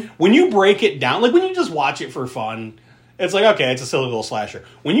 Like, when you break it down, like, when you just watch it for fun, it's like, okay, it's a silly little slasher.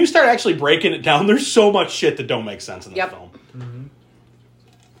 When you start actually breaking it down, there's so much shit that don't make sense in this film.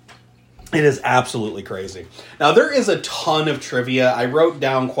 It is absolutely crazy. Now, there is a ton of trivia. I wrote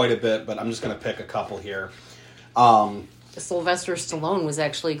down quite a bit, but I'm just going to pick a couple here. Sylvester Stallone was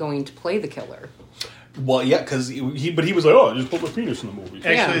actually going to play the killer. Well, yeah, because he was like, oh, I just put my penis in the movie.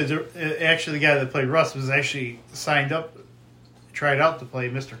 Actually, the guy that played Russ was actually signed up, tried out to play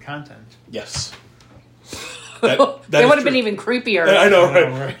Mr. Content. Yes. That would have been even creepier. I know,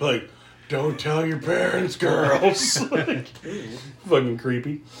 right? Like, don't tell your parents, girls. Fucking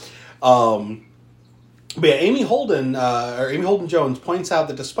creepy. But yeah, Amy Holden Jones points out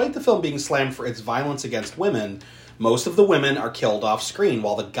that despite the film being slammed for its violence against women, most of the women are killed off screen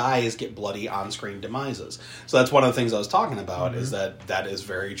while the guys get bloody on-screen demises. So that's one of the things I was talking about, is that is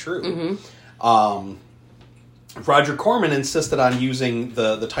very true. Roger Corman insisted on using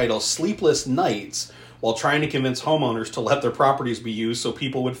the title Sleepless Nights while trying to convince homeowners to let their properties be used so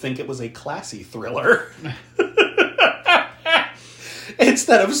people would think it was a classy thriller.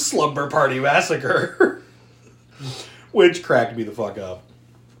 Instead of Slumber Party Massacre. Which cracked me the fuck up.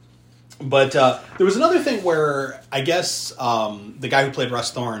 But there was another thing where I guess the guy who played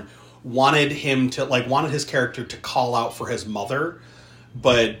Russ Thorne wanted his character to call out for his mother,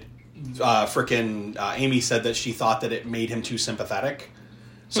 but Amy said that she thought that it made him too sympathetic.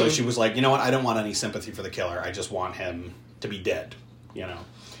 So she was like, you know what, I don't want any sympathy for the killer. I just want him to be dead, you know.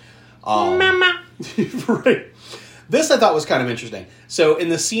 Mama. Right. This I thought was kind of interesting. So in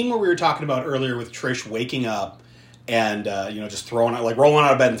the scene where we were talking about earlier with Trish waking up and just rolling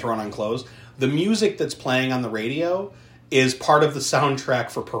out of bed and throwing on clothes, the music that's playing on the radio is part of the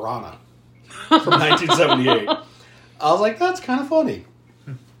soundtrack for Piranha from 1978. I was like, that's kind of funny.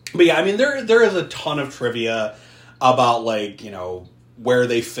 But yeah, I mean, there is a ton of trivia about, like, you know, where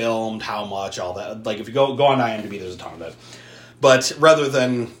they filmed, how much, all that. Like, if you go on IMDb, there's a ton of it. But rather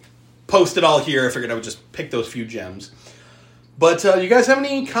than post it all here, I figured I would just pick those few gems. But you guys have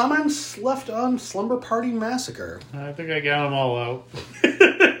any comments left on Slumber Party Massacre? I think I got them all out.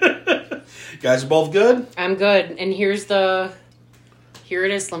 You guys are both good? I'm good. And here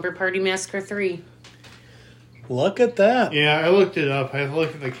it is, Slumber Party Massacre 3. Look at that. Yeah, I looked it up. I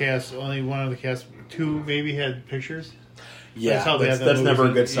looked at the cast. Only one of the cast, 2 maybe, had pictures. Yeah, that's never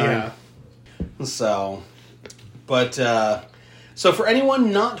a good sign. Yeah. So for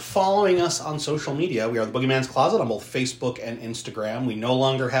anyone not following us on social media, we are the Boogeyman's Closet on both Facebook and Instagram. We no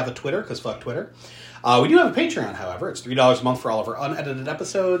longer have a Twitter, because fuck Twitter. We do have a Patreon, however. It's $3 a month for all of our unedited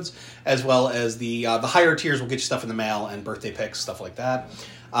episodes, as well as the higher tiers will get you stuff in the mail and birthday pics, stuff like that.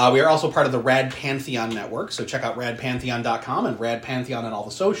 We are also part of the Rad Pantheon network, so check out radpantheon.com and Rad Pantheon on all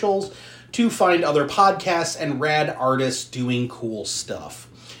the socials to find other podcasts and rad artists doing cool stuff.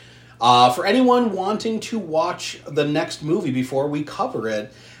 For anyone wanting to watch the next movie before we cover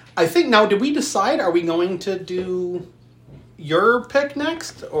it, I think, now, did we decide, are we going to do your pick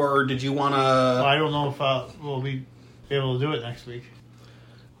next, or did you want to... Well, I don't know if we'll be able to do it next week.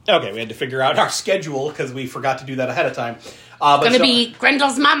 Okay, we had to figure out our schedule, because we forgot to do that ahead of time. It's going to be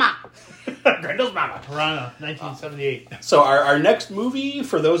Grendel's Mama. Grendel's Mama. Piranha, 1978. So our next movie,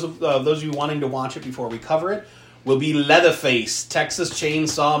 for those of you wanting to watch it before we cover it, will be Leatherface, Texas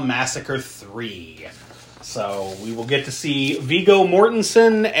Chainsaw Massacre 3. So we will get to see Viggo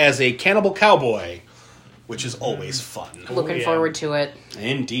Mortensen as a cannibal cowboy, which is always fun. Looking forward to it.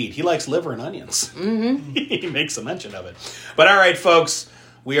 Indeed. He likes liver and onions. Mm-hmm. He makes a mention of it. But all right, folks,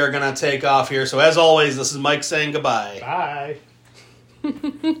 we are going to take off here. So as always, this is Mike saying goodbye. Bye.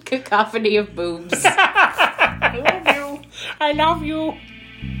 Cacophony of boobs. I love you. I love you.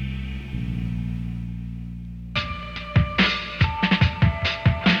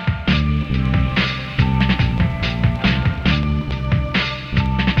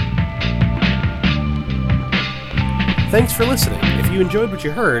 Thanks for listening. If you enjoyed what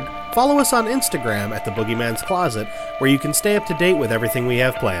you heard, follow us on Instagram at The Boogeyman's Closet, where you can stay up to date with everything we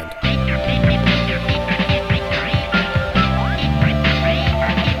have planned.